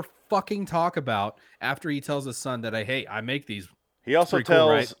we never fucking talk about after he tells his son that, hey, I make these. He also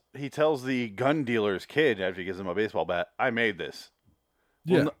tells he tells the gun dealer's kid after he gives him a baseball bat, I made this.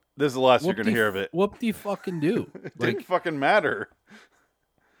 Yeah. Well, this is the last you're going to hear of it. What do you fucking do? It didn't fucking matter.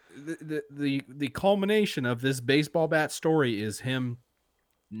 The culmination of this baseball bat story is him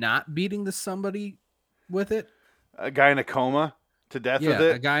not beating somebody with it. A guy in a coma to death with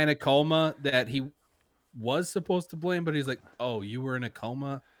it. A guy in a coma that he was supposed to blame, but he's like, oh, you were in a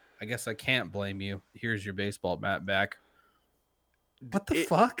coma? I guess I can't blame you. Here's your baseball bat back. What the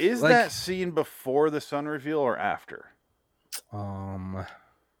fuck? Is that scene before the sun reveal or after? I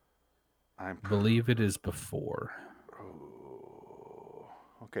believe it is before. Oh.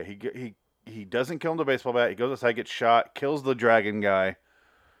 Okay, he doesn't kill him with a baseball bat. He goes outside, gets shot, kills the dragon guy,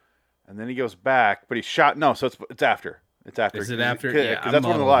 and then he goes back, but he's shot. No, so it's after. It's after. Is it after? Yeah, because that's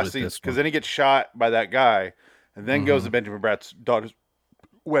one of the last scenes. Because then he gets shot by that guy, and then goes to Benjamin Bratt's daughter's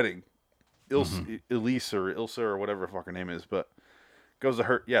wedding. Elise or Ilsa or whatever the fuck her name is, but goes to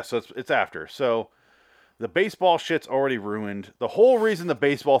her. Yeah, so it's after. So the baseball shit's already ruined. The whole reason the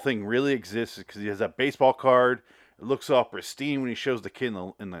baseball thing really exists is because he has that baseball card. It looks all pristine when he shows the kid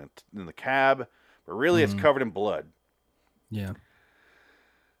in the cab, but really it's covered in blood. Yeah.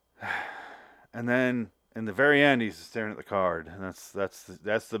 And then in the very end, he's staring at the card, and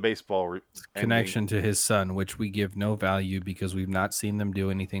that's the baseball connection to his son, which we give no value because we've not seen them do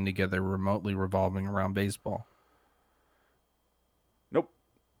anything together remotely revolving around baseball. Nope.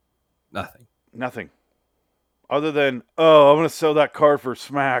 Nothing. Other than, I'm going to sell that card for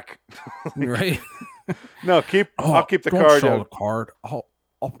smack. Right? No, I'll keep the card. Don't sell the card.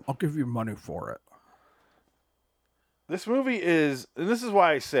 I'll give you money for it. This movie is, and this is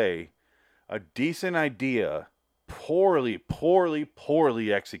why I say, a decent idea, poorly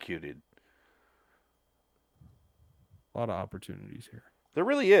executed. A lot of opportunities here. There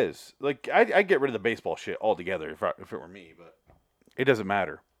really is. Like, I'd get rid of the baseball shit altogether if it were me, but it doesn't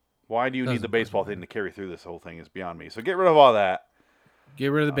matter. Why do you need the baseball thing to carry through this whole thing is beyond me. So get rid of all that. Get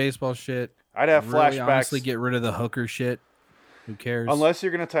rid of the baseball shit. I'd have flashbacks. Honestly, get rid of the hooker shit. Who cares? Unless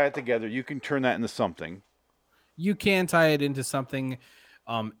you're going to tie it together, you can turn that into something. You can tie it into something.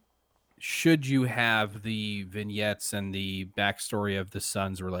 Should you have the vignettes and the backstory of the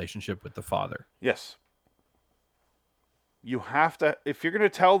son's relationship with the father? Yes. You have to, if you're going to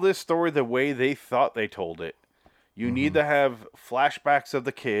tell this story the way they thought they told it, you need to have flashbacks of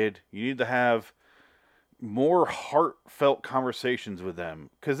the kid. You need to have more heartfelt conversations with them.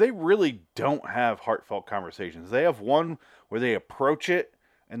 Because they really don't have heartfelt conversations. They have one where they approach it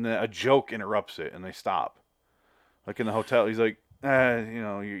and then a joke interrupts it and they stop. Like in the hotel, he's like,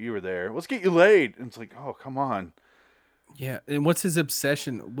 you were there. Let's get you laid. And it's like, oh, come on. Yeah, and what's his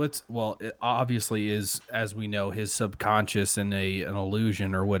obsession? It obviously is, as we know, his subconscious and an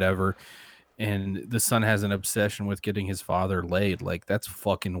illusion or whatever. And the son has an obsession with getting his father laid. Like, that's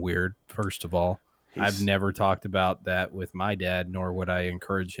fucking weird, first of all. I've never talked about that with my dad, nor would I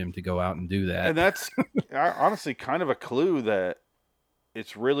encourage him to go out and do that. And that's honestly kind of a clue that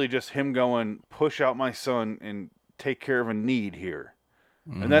it's really just him going, push out my son and take care of a need here.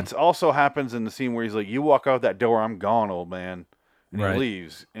 And that's also happens in the scene where he's like, you walk out that door, I'm gone, old man. And he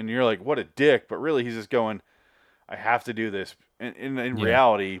leaves. And you're like, what a dick. But really, he's just going, I have to do this. And in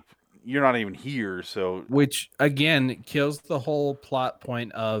reality, you're not even here. So, which, again, kills the whole plot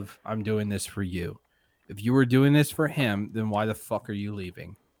point of, I'm doing this for you. If you were doing this for him, then why the fuck are you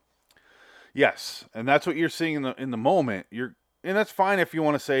leaving? Yes. And that's what you're seeing in the moment. And that's fine if you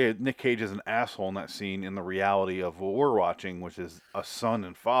want to say Nick Cage is an asshole in that scene in the reality of what we're watching, which is a son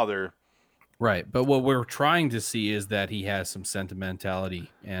and father. Right. But what we're trying to see is that he has some sentimentality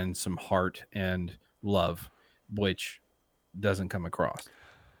and some heart and love, which doesn't come across.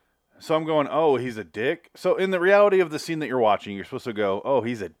 So I'm going, oh, he's a dick. So in the reality of the scene that you're watching, you're supposed to go, oh,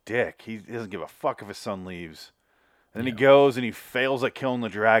 he's a dick. He doesn't give a fuck if his son leaves. And then he goes and he fails at killing the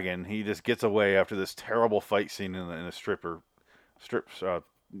dragon. He just gets away after this terrible fight scene in a strip bar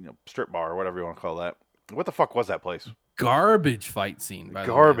or whatever you want to call that. What the fuck was that place? Garbage fight scene. By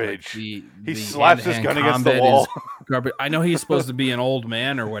garbage. The way. He slaps his gun against the wall. Garbage. I know he's supposed to be an old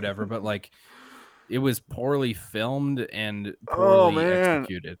man or whatever, but like, it was poorly filmed and poorly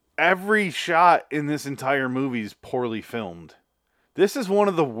executed. Every shot in this entire movie is poorly filmed. This is one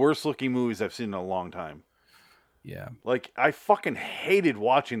of the worst looking movies I've seen in a long time. Yeah. Like, I fucking hated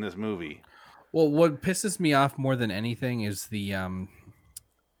watching this movie. Well, what pisses me off more than anything is the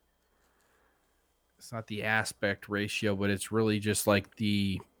it's not the aspect ratio, but it's really just like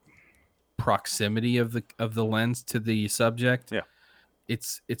the proximity of the lens to the subject. Yeah.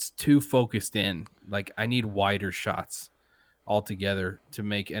 It's too focused in. Like, I need wider shots altogether to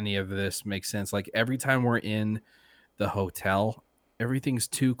make any of this make sense. Like, every time we're in the hotel, everything's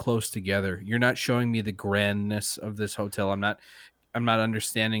too close together. You're not showing me the grandness of this hotel. I'm not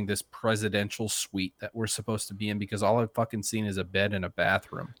understanding this presidential suite that we're supposed to be in, because all I've fucking seen is a bed and a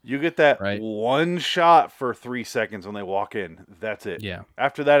bathroom. You get that one shot for 3 seconds when they walk in. That's it. Yeah.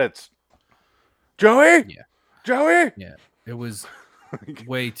 After that, it's Joey. Yeah. Joey. Yeah. It was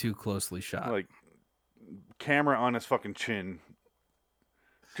way too closely shot. Like, camera on his fucking chin.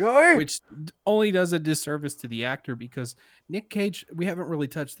 Joey. Which only does a disservice to the actor, because Nick Cage, we haven't really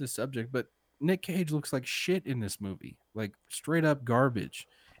touched this subject, but Nick Cage looks like shit in this movie. Like, straight up garbage.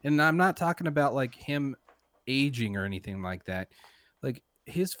 And I'm not talking about like him aging or anything like that. Like,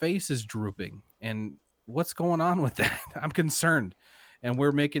 his face is drooping. And what's going on with that? I'm concerned. And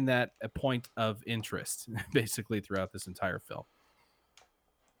we're making that a point of interest basically throughout this entire film.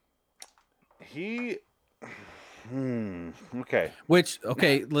 Okay.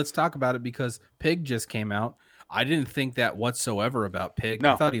 Let's talk about it because Pig just came out. I didn't think that whatsoever about Pig.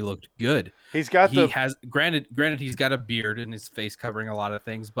 No. I thought he looked good. Granted, he's got a beard and his face covering a lot of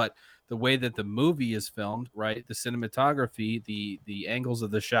things, but the way that the movie is filmed, right? The cinematography, the angles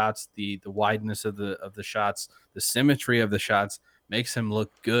of the shots, the wideness of the shots, the symmetry of the shots makes him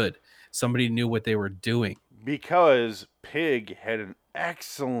look good. Somebody knew what they were doing. Because Pig had an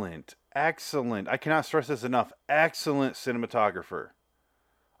excellent, I cannot stress this enough, excellent cinematographer.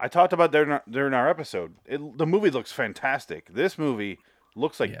 I talked about during our episode. The movie looks fantastic. This movie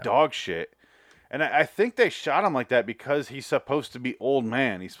looks like dog shit. And I think they shot him like that because he's supposed to be old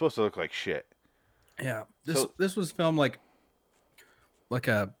man. He's supposed to look like shit. Yeah. This was filmed like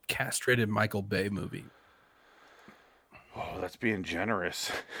a castrated Michael Bay movie. Oh, that's being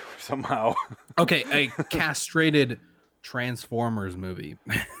generous somehow. Okay, a castrated Transformers movie.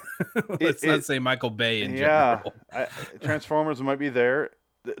 Let's not say Michael Bay in general. Transformers might be there.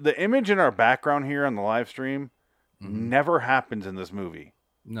 The image in our background here on the live stream never happens in this movie.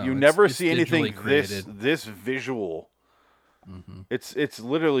 No, you never see anything this visual. Mm-hmm. It's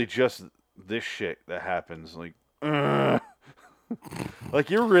literally just this shit that happens. Like, like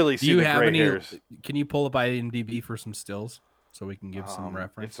you're really seeing the gray hairs. Can you pull up IMDb for some stills so we can give some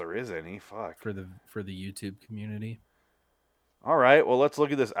reference? If there is any, fuck for the YouTube community. All right, well let's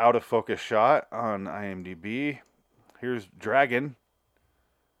look at this out of focus shot on IMDb. Here's Dragon.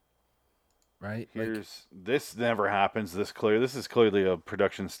 Right. This never happens this clear. This is clearly a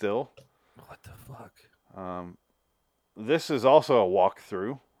production still. What the fuck? This is also a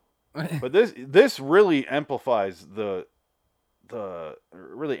walkthrough, but this really amplifies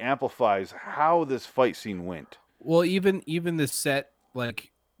how this fight scene went. Well, even the set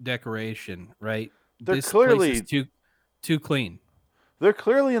like decoration, right? They're clearly too clean. They're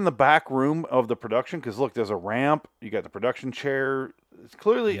clearly in the back room of the production because look, there's a ramp. You got the production chair. It's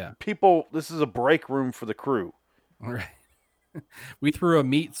clearly people. This is a break room for the crew. All right. We threw a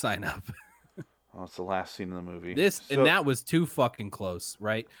meat sign up. Oh, it's the last scene in the movie. And that was too fucking close,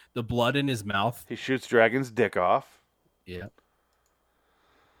 right? The blood in his mouth. He shoots Dragon's dick off. Yeah.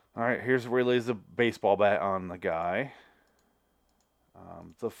 All right, here's where he lays the baseball bat on the guy.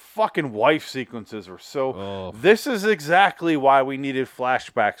 The fucking wife sequences were so... Oh. This is exactly why we needed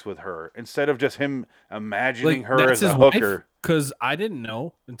flashbacks with her, instead of just him imagining her as a hooker. Because I didn't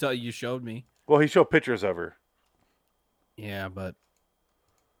know until you showed me. Well, he showed pictures of her. Yeah, but...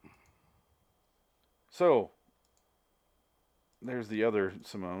 So, there's the other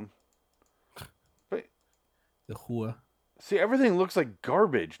Simone. But the Hua. See, everything looks like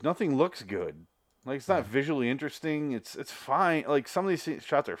garbage. Nothing looks good. Like, it's not visually interesting. It's fine. Like, some of these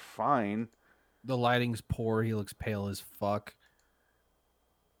shots are fine. The lighting's poor. He looks pale as fuck.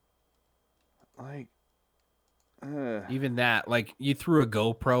 Like, even that, like, you threw a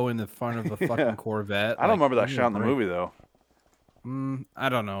GoPro in the front of a fucking Corvette. I don't remember that shot in the movie, though. I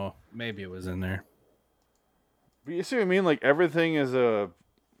don't know. Maybe it was in there. But you see what I mean? Like, everything is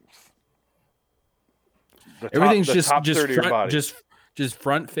everything's just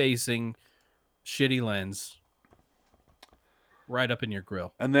front facing, shitty lens, right up in your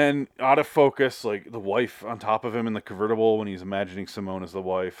grill. And then out of focus, like the wife on top of him in the convertible when he's imagining Simone as the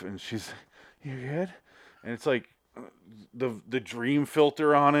wife, and she's, "You good?" And it's like the dream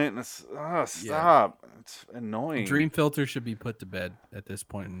filter on it, and it's stop. Yeah. It's annoying. The dream filter should be put to bed at this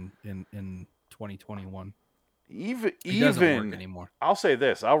point in 2021. Even doesn't work anymore. I'll say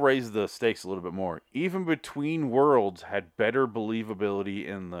this. I'll raise the stakes a little bit more. Even Between Worlds had better believability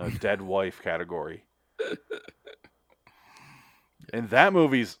in the dead wife category. And that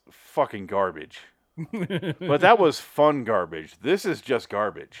movie's fucking garbage. But that was fun garbage. This is just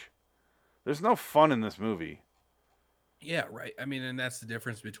garbage. There's no fun in this movie. Yeah, right. I mean, and that's the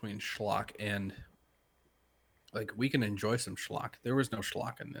difference between schlock and... Like, we can enjoy some schlock. There was no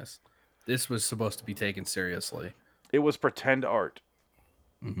schlock in this. This was supposed to be taken seriously. It was pretend art.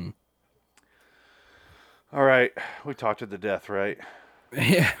 Mm-hmm. All right. We talked it to death, right?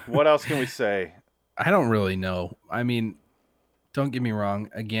 Yeah. What else can we say? I don't really know. I mean, don't get me wrong.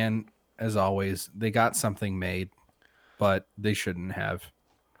 Again, as always, they got something made, but they shouldn't have.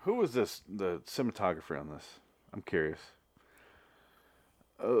 Who was the cinematographer on this? I'm curious.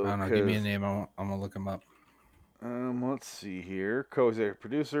 Oh, I don't know. Give me a name. I'm going to look him up. Let's see here. Co-executive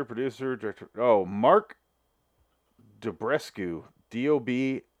producer, director. Oh, Mark Dobrescu.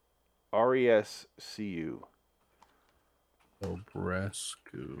 Dobrescu.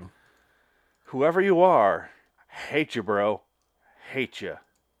 Dobrescu. Whoever you are, hate you, bro. Hate you.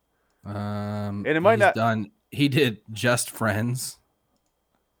 And it might not. He did Just Friends.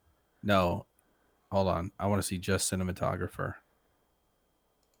 No. Hold on. I want to see just cinematographer.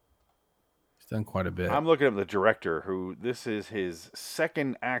 He's done quite a bit. I'm looking at the director, who this is his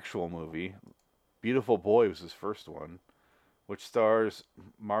second actual movie. Beautiful Boy was his first one, which stars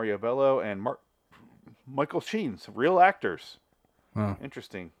Mario Bello and Michael Sheen, some real actors. Huh.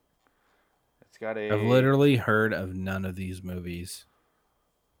 Interesting. It's got a. I've literally heard of none of these movies.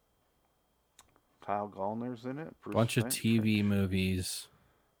 Kyle Gallner's in it. Bunch of TV movies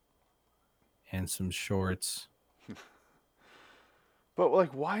and some shorts. But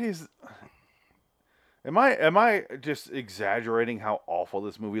like, why is? Am I just exaggerating how awful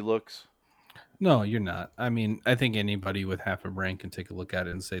this movie looks? No, you're not. I mean, I think anybody with half a brain can take a look at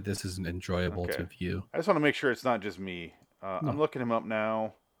it and say this isn't enjoyable to view. I just want to make sure it's not just me. No. I'm looking him up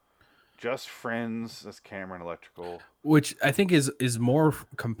now. Just Friends. That's Cameron Electrical. Which I think is more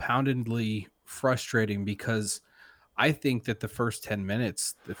compoundedly frustrating because I think that the first 10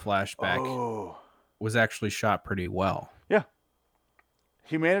 minutes, the flashback, was actually shot pretty well. Yeah.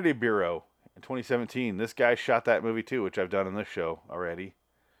 Humanity Bureau in 2017. This guy shot that movie too, which I've done in this show already.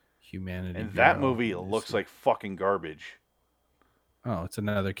 Humanity and Bureau. That movie looks like fucking garbage. Oh, it's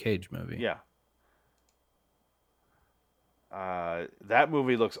another Cage movie. Yeah. That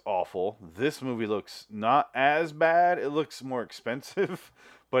movie looks awful. This movie looks not as bad. It looks more expensive,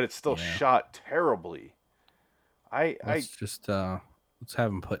 but it's still shot terribly. Let's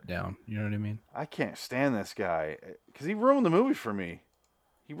have him put down. You know what I mean? I can't stand this guy because he ruined the movie for me.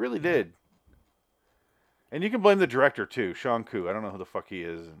 He really did. And you can blame the director too, Sean Koo. I don't know who the fuck he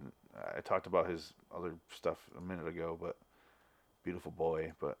is. And I talked about his other stuff a minute ago, but Beautiful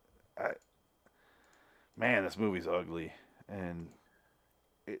Boy. But man, this movie's ugly. And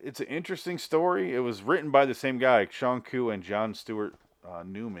it's an interesting story. It was written by the same guy, Sean Koo and John Stewart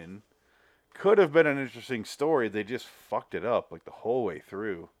Newman. Could have been an interesting story. They just fucked it up like the whole way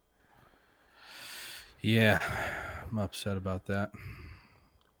through. Yeah, I'm upset about that.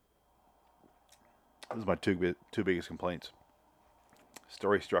 Those are my two biggest complaints.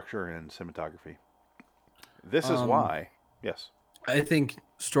 Story structure and cinematography. This is why. Yes. I think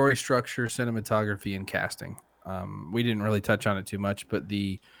story structure, cinematography, and casting. We didn't really touch on it too much, but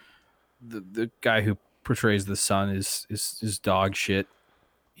the guy who portrays the son is dog shit.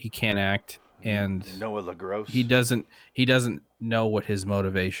 He can't act, and Noah LaGrosse. He doesn't know what his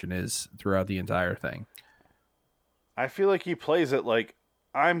motivation is throughout the entire thing. I feel like he plays it like,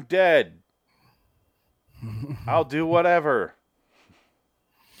 I'm dead. I'll do whatever.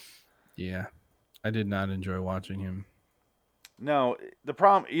 Yeah, I did not enjoy watching him. No, the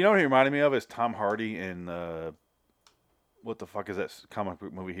problem, you know what he reminded me of is Tom Hardy in what the fuck is that comic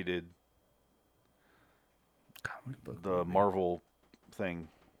book movie he did? Comic book the movie. Marvel thing,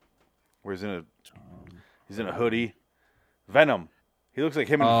 where he's in a hoodie. Venom. He looks like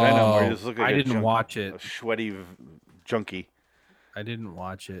him in Venom. Where he just looks like I didn't watch it. A sweaty junkie. I didn't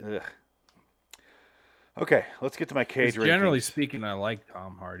watch it. Ugh. Okay, let's get to my Cage rankings. Generally speaking, I like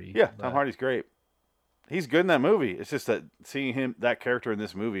Tom Hardy. Yeah, Tom Hardy's great. He's good in that movie. It's just that seeing that character in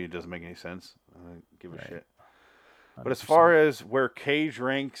this movie doesn't make any sense. I don't give a shit. 100%. But as far as where Cage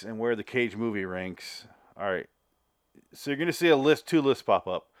ranks and where the Cage movie ranks, all right. So you're going to see two lists pop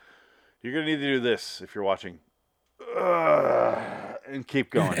up. You're going to need to do this if you're watching. And keep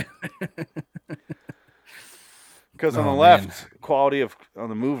going. Because on the left, quality on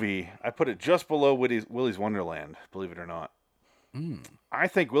the movie, I put it just below Willy's Wonderland, believe it or not. I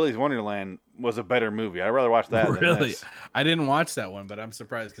think Willy's Wonderland was a better movie. I'd rather watch that than this. I didn't watch that one, but I'm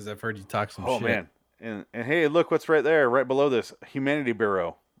surprised because I've heard you talk some shit. Oh, man. And hey, look what's right there, right below this. Humanity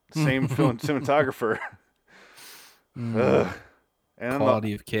Bureau. Same film cinematographer. And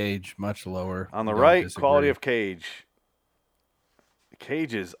quality of Cage, much lower. On the right, disagree. Quality of Cage.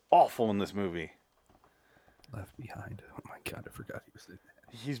 Cage is awful in this movie. Left Behind. Oh my God, I forgot he was in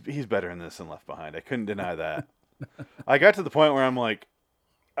that. He's better in this than Left Behind. I couldn't deny that. I got to the point where I'm like,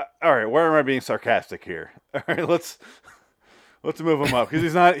 all right, where am I being sarcastic here? All right, let's move him up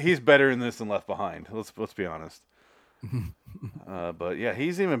because he's better in this than Left Behind. Let's be honest. But yeah,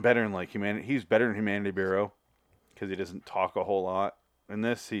 he's even better in he's better in Humanity Bureau because he doesn't talk a whole lot. In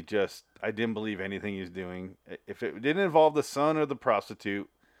this, I didn't believe anything he's doing. If it didn't involve the son or the prostitute,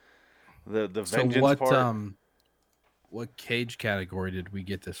 the vengeance part. What Cage category did we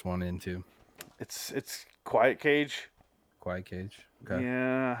get this one into? It's Quiet Cage. Quiet Cage. Okay.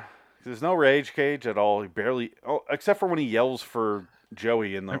 Yeah. There's no Rage Cage at all. He barely, except for when he yells for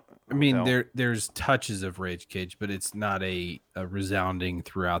Joey in the. I mean, there's touches of Rage Cage, but it's not a resounding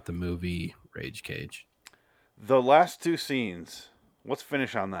throughout the movie Rage Cage. The last two scenes. Let's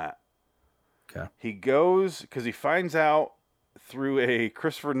finish on that. Okay. He goes because he finds out through a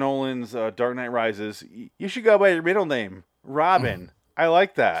Christopher Nolan's Dark Knight Rises. You should go by your middle name, Robin. I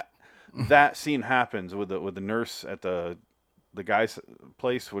like that. That scene happens with the nurse at the guy's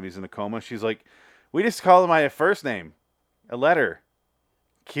place when he's in a coma. She's like, we just call him my first name, a letter,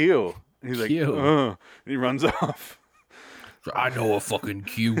 Q. And he's Q. like, and he runs off. I know a fucking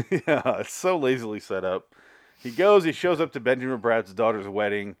Q. Yeah, it's so lazily set up. He shows up to Benjamin Bratt's daughter's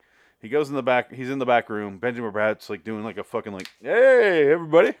wedding. He goes in the back. He's in the back room. Benjamin Bratt's like doing like a fucking like, hey,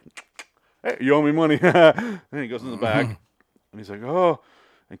 everybody. Hey, you owe me money. And he goes in the back. And he's like, oh.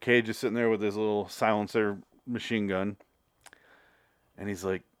 And Cage is sitting there with his little silencer machine gun. And he's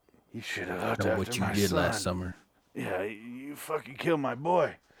like, you should have looked after what you my did son. last summer. Yeah, you fucking killed my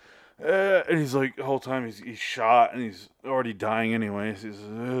boy. And he's like, the whole time he's shot and he's already dying anyways. He's,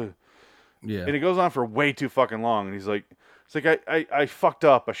 Yeah. And it goes on for way too fucking long. And he's like, it's like, I fucked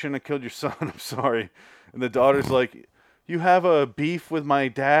up. I shouldn't have killed your son. I'm sorry. And the daughter's like, you have a beef with my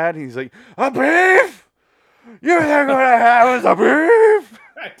dad? And he's like, a beef? You think what I have is a beef?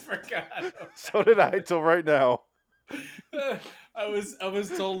 I forgot. So did I till right now. I was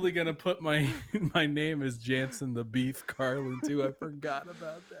totally gonna put my name as Jansen the Beef Carlin too. I forgot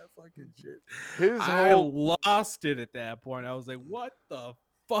about that fucking shit. I lost it at that point. I was like, what the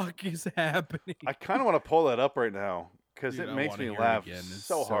fuck is happening? I kind of want to pull that up right now because it I makes wanna me hear laugh it again. It's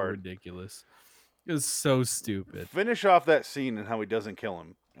so hard. ridiculous. It was so stupid. Finish off that scene and how he doesn't kill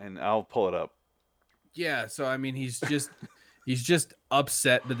him, and I'll pull it up. Yeah, so I mean, he's just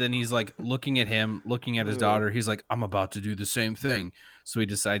upset, but then he's like looking at his daughter. He's like, I'm about to do the same thing. So he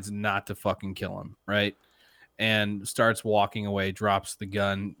decides not to fucking kill him, right? And starts walking away, drops the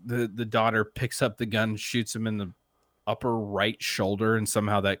gun. The daughter picks up the gun, shoots him in the upper right shoulder, and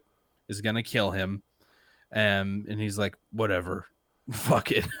somehow that is gonna kill him. And he's like, whatever,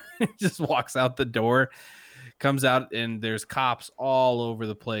 fuck it. Just walks out the door, comes out, and there's cops all over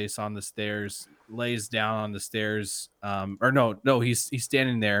the place on the stairs. Lays down on the stairs. He's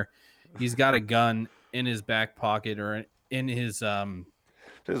standing there. He's got a gun in his back pocket or in his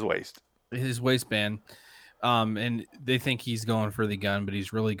waistband. And they think he's going for the gun, but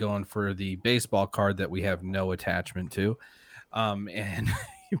he's really going for the baseball card that we have no attachment to. And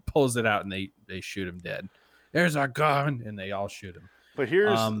he pulls it out and they shoot him dead. There's our gun, and they all shoot him. But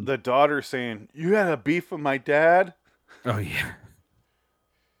here's the daughter saying, you had a beef with my dad? Oh, yeah.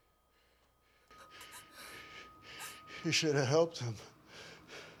 You should have helped him.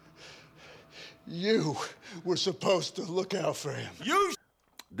 You were supposed to look out for him.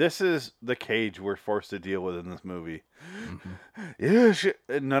 This is the Cage we're forced to deal with in this movie. Yeah,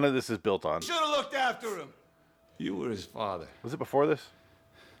 none of this is built on. Should have looked after him. You were his father. Was it before this?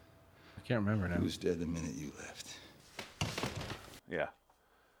 I can't remember now. He was dead the minute you left. Yeah.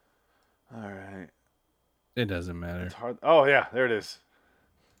 All right. It doesn't matter. It's hard. Oh, yeah, there it is.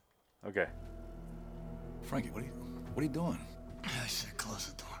 Okay. Frankie, what are you doing? I said close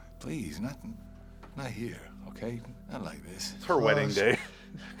the door. Please, not here, okay? Not like this. It's her wedding day.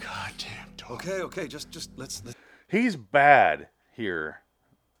 Goddamn door. Okay, just let's. He's bad here.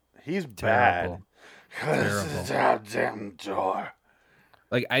 He's bad. Terrible. Goddamn door.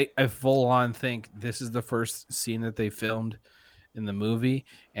 Like I full on think this is the first scene that they filmed in the movie,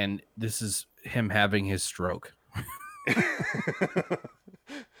 and this is him having his stroke.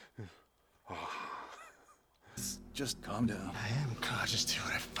 Just calm down. I am. God, just do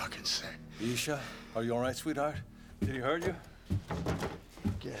what I fucking say. Isha, are you all right, sweetheart? Did he hurt you?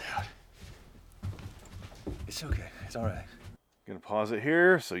 Get out. It's okay. It's all right. Gonna pause it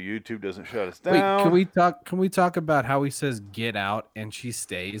here so YouTube doesn't shut us Wait, down. can we talk about how he says "get out" and she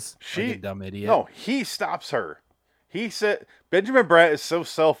stays? Like a dumb idiot. No, he stops her. He said Benjamin Bratt is so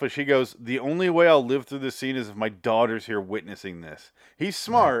selfish. He goes, the only way I'll live through this scene is if my daughter's here witnessing this. He's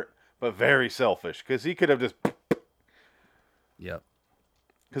smart, but very selfish because he could have just. Yep.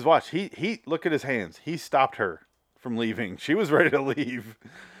 Because watch, he look at his hands. He stopped her from leaving. She was ready to leave.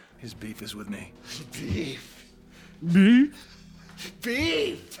 His beef is with me. Beef. Beef.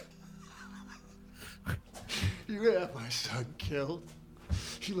 Beef. You have my son killed.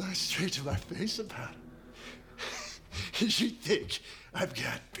 You lied straight to my face about it. You think I've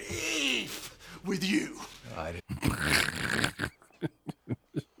got beef with you? I didn't.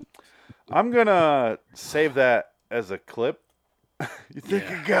 I'm gonna save that as a clip. You think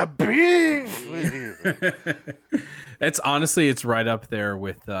you got beef with you? It's right up there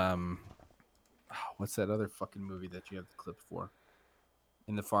with what's that other fucking movie that you have the clip for?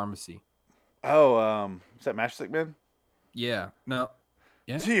 In the pharmacy. Oh, is that Matchstick Men? Yeah. No.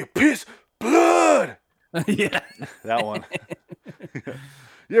 Yeah. See you piss blood. Yeah. That one.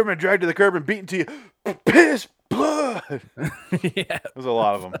 You ever been dragged to the curb and beaten to you? Piss blood. good. Yeah, There's a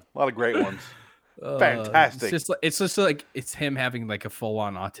lot of them. A lot of great ones. Fantastic. It's just like it's him having like a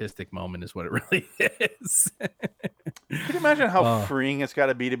full-on autistic moment is what it really is. Can you imagine how freeing it's got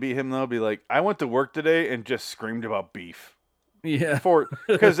to be him though? Be like, I went to work today and just screamed about beef. Yeah,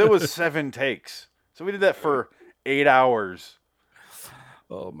 because it was 7 takes, so we did that for 8 hours.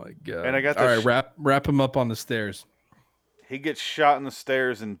 Oh my god! And I got all right. Wrap him up on the stairs. He gets shot in the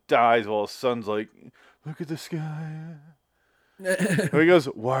stairs and dies while his son's like, "Look at the sky." And he goes,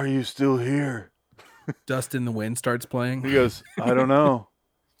 "Why are you still here?" Dust in the Wind starts playing. He goes, "I don't know.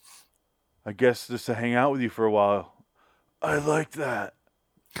 I guess just to hang out with you for a while." I like that.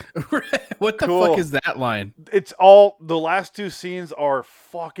 What the fuck is that line? It's all the last 2 scenes are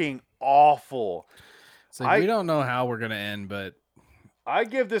fucking awful. It's like we don't know how we're gonna end, but I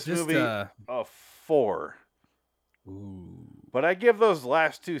give this movie a 4. Ooh. But I give those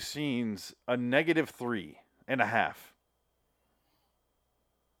last 2 scenes a -3.5.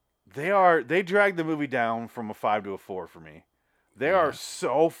 They drag the movie down from a 5 to a 4 for me. They are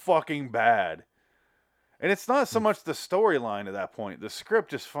so fucking bad. And it's not so much the storyline at that point. The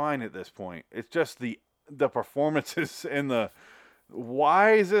script is fine at this point. It's just the performances and the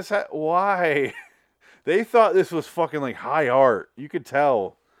why is this why? They thought this was fucking like high art. You could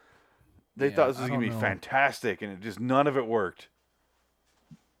tell. They thought this was going to be fantastic and none of it worked.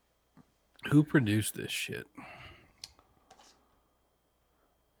 Who produced this shit?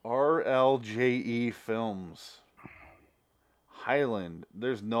 RLJE Films. Highland.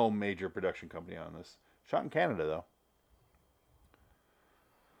 There's no major production company on this. Shot in Canada, though.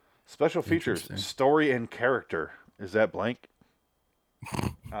 Special features, story and character. Is that blank?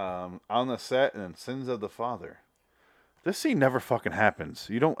 On the set, and then Sins of the Father. This scene never fucking happens.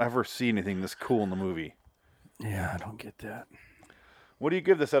 You don't ever see anything this cool in the movie. Yeah, I don't get that. What do you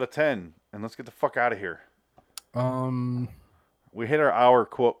give this out of 10? And let's get the fuck out of here. We hit our hour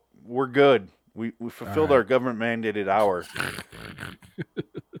quote. We're good. We fulfilled our government mandated hour.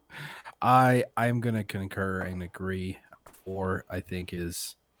 I'm gonna concur and agree. 4, I think,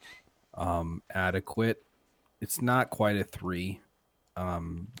 is adequate. It's not quite a 3.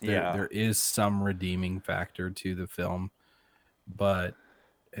 There is some redeeming factor to the film, but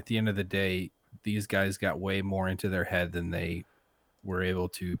at the end of the day, these guys got way more into their head than they were able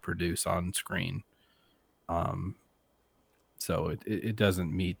to produce on screen. So it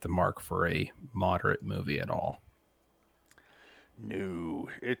doesn't meet the mark for a moderate movie at all. No,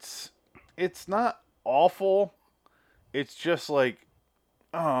 it's not awful. It's just like,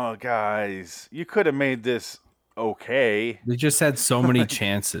 oh, guys, you could have made this okay. They just had so many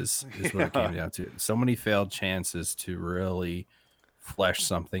chances, is what it came down to. So many failed chances to really flesh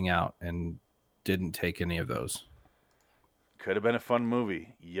something out, and didn't take any of those. Could have been a fun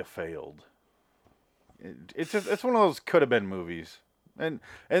movie. You failed. It's one of those could have been movies, and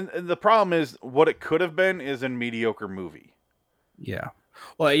the problem is what it could have been is a mediocre movie. Yeah.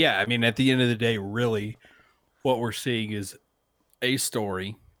 Well, yeah. I mean, at the end of the day, really, what we're seeing is a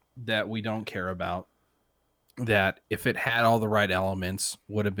story that we don't care about. That if it had all the right elements,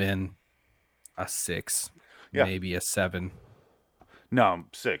 would have been a 6, maybe a 7. No,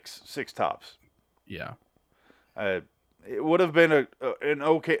 6 tops. Yeah. It would have been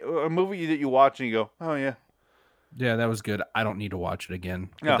a movie that you watch and you go, oh yeah, that was good. I don't need to watch it again.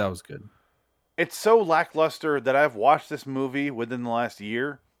 But that was good. It's so lackluster that I've watched this movie within the last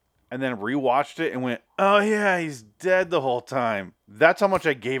year, and then rewatched it and went, oh yeah, he's dead the whole time. That's how much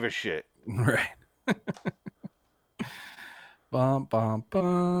I gave a shit. Right. Bum, bum,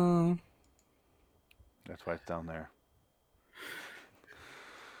 bum. That's why it's down there.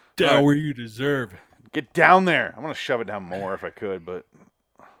 Down where you deserve. Get down there. I'm gonna shove it down more if I could, but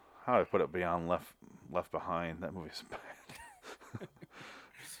how do I put it beyond left behind? That movie's bad.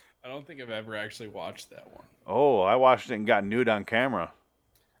 I don't think I've ever actually watched that one. Oh, I watched it and got nude on camera.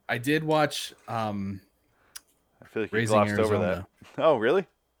 I did watch. I feel like you Raising glossed Arizona. over that. Oh, really?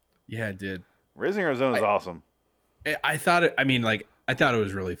 Yeah, I did. Raising Arizona is awesome. I thought it. I mean, like, I thought it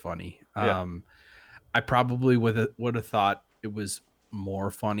was really funny. Yeah. I probably would have thought it was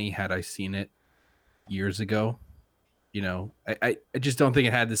more funny had I seen it years ago. You know, I just don't think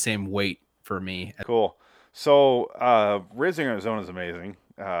it had the same weight for me. Cool. So, Raising Arizona is amazing.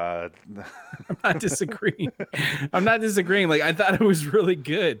 I'm not disagreeing. Like, I thought it was really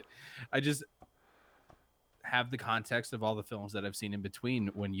good. I just have the context of all the films that I've seen in between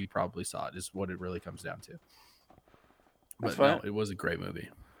when you probably saw it is what it really comes down to. But no, it was a great movie.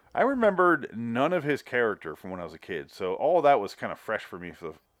 I remembered none of his character from when I was a kid, so all of that was kind of fresh for me.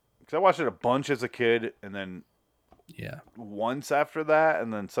 Because I watched it a bunch as a kid, and then once after that,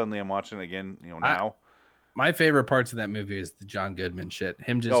 and then suddenly I'm watching it again. Now My favorite parts of that movie is the John Goodman shit.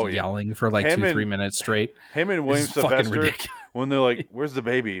 Him just yelling for like 2-3 minutes straight. Him and William Sylvester when they're like, "Where's the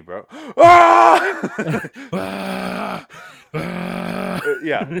baby, bro?" Ah!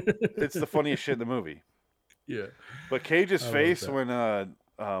 Yeah, it's the funniest shit in the movie. Yeah, but Cage's face when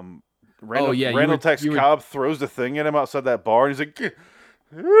Randall Tex Cobb throws the thing at him outside that bar, and he's like,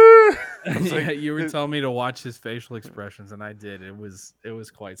 yeah, you were telling me to watch his facial expressions, and I did. It was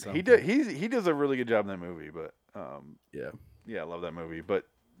quite something. He does a really good job in that movie, but yeah, I love that movie. But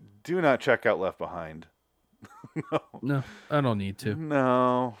do not check out Left Behind. No, I don't need to.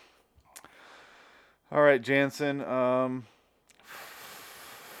 No. All right, Jansen.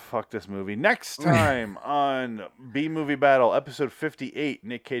 Fuck this movie. Next time on B Movie Battle, episode 58,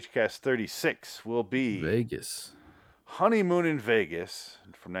 Nick Cage Cast 36 will be Vegas. Honeymoon in Vegas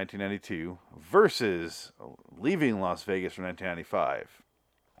from 1992 versus Leaving Las Vegas from 1995.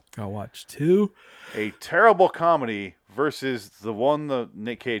 I'll watch 2. A terrible comedy versus the one that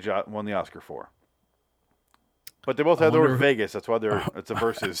Nick Cage won the Oscar for. But they both have the word Vegas. That's why it's a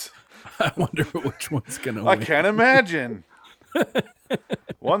versus. I wonder which one's going to win. I can't imagine.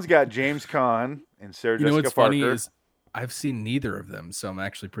 One's got James Caan and Sarah Jessica what's Parker. Funny is I've seen neither of them, so I'm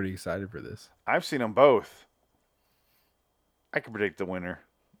actually pretty excited for this. I've seen them both. I can predict the winner.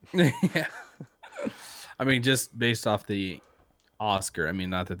 Yeah. I mean, just based off the Oscar. I mean,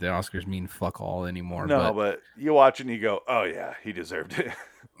 not that the Oscars mean fuck all anymore. No, but you watch it and you go, oh, yeah, he deserved it.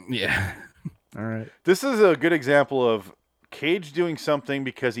 Yeah. All right. This is a good example of Cage doing something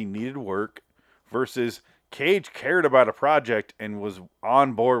because he needed work versus Cage cared about a project and was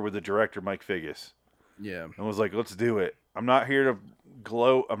on board with the director, Mike Figgis. Yeah. And was like, let's do it. I'm not here to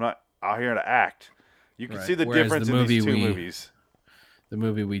gloat. I'm not out here to act. You can see the difference in these two movies. The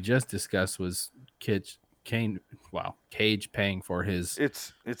movie we just discussed was Cage paying for his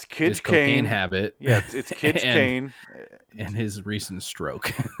It's Cage his cocaine habit. Yeah, it's Cage Kane and his recent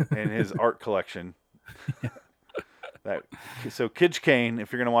stroke and his art collection. So Cage Kane,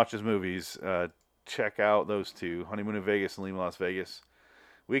 if you're gonna watch his movies, check out those two: Honeymoon in Vegas and Leaving Las Vegas.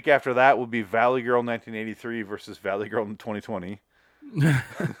 Week after that will be Valley Girl 1983 versus Valley Girl in 2020.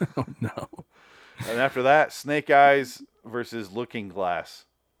 Oh, no. And after that, Snake Eyes versus Looking Glass.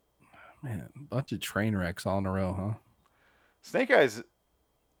 Man, a bunch of train wrecks all in a row, huh? Snake Eyes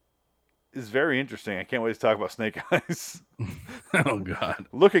is very interesting. I can't wait to talk about Snake Eyes. Oh, God.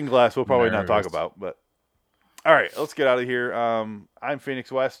 Looking Glass we'll probably not talk about, but all right, let's get out of here. I'm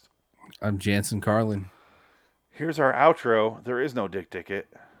Phoenix West. I'm Jansen Carlin. Here's our outro. There is no Dick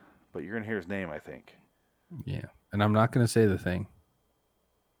Ticket, but you're going to hear his name, I think. Yeah, and I'm not going to say the thing.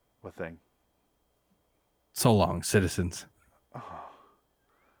 What thing? So long, citizens. Oh.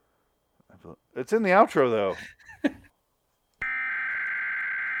 It's in the outro, though.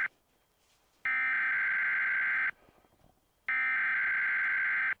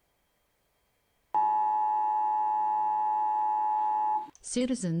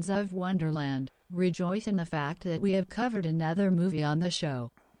 Citizens of Wonderland, rejoice in the fact that we have covered another movie on the show.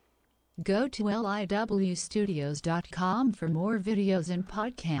 Go to liwstudios.com for more videos and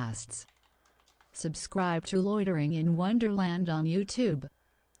podcasts. Subscribe to Loitering in Wonderland on YouTube.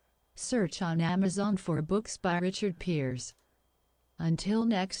 Search on Amazon for books by Richard Pierce. Until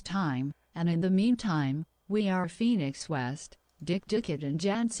next time, and in the meantime, we are Phoenix West, Dick Ticket and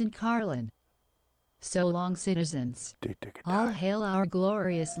Jansen Carlin. So long, citizens. All hail our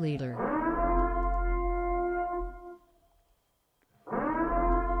glorious leader.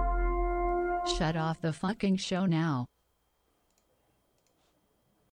 Shut off the fucking show now.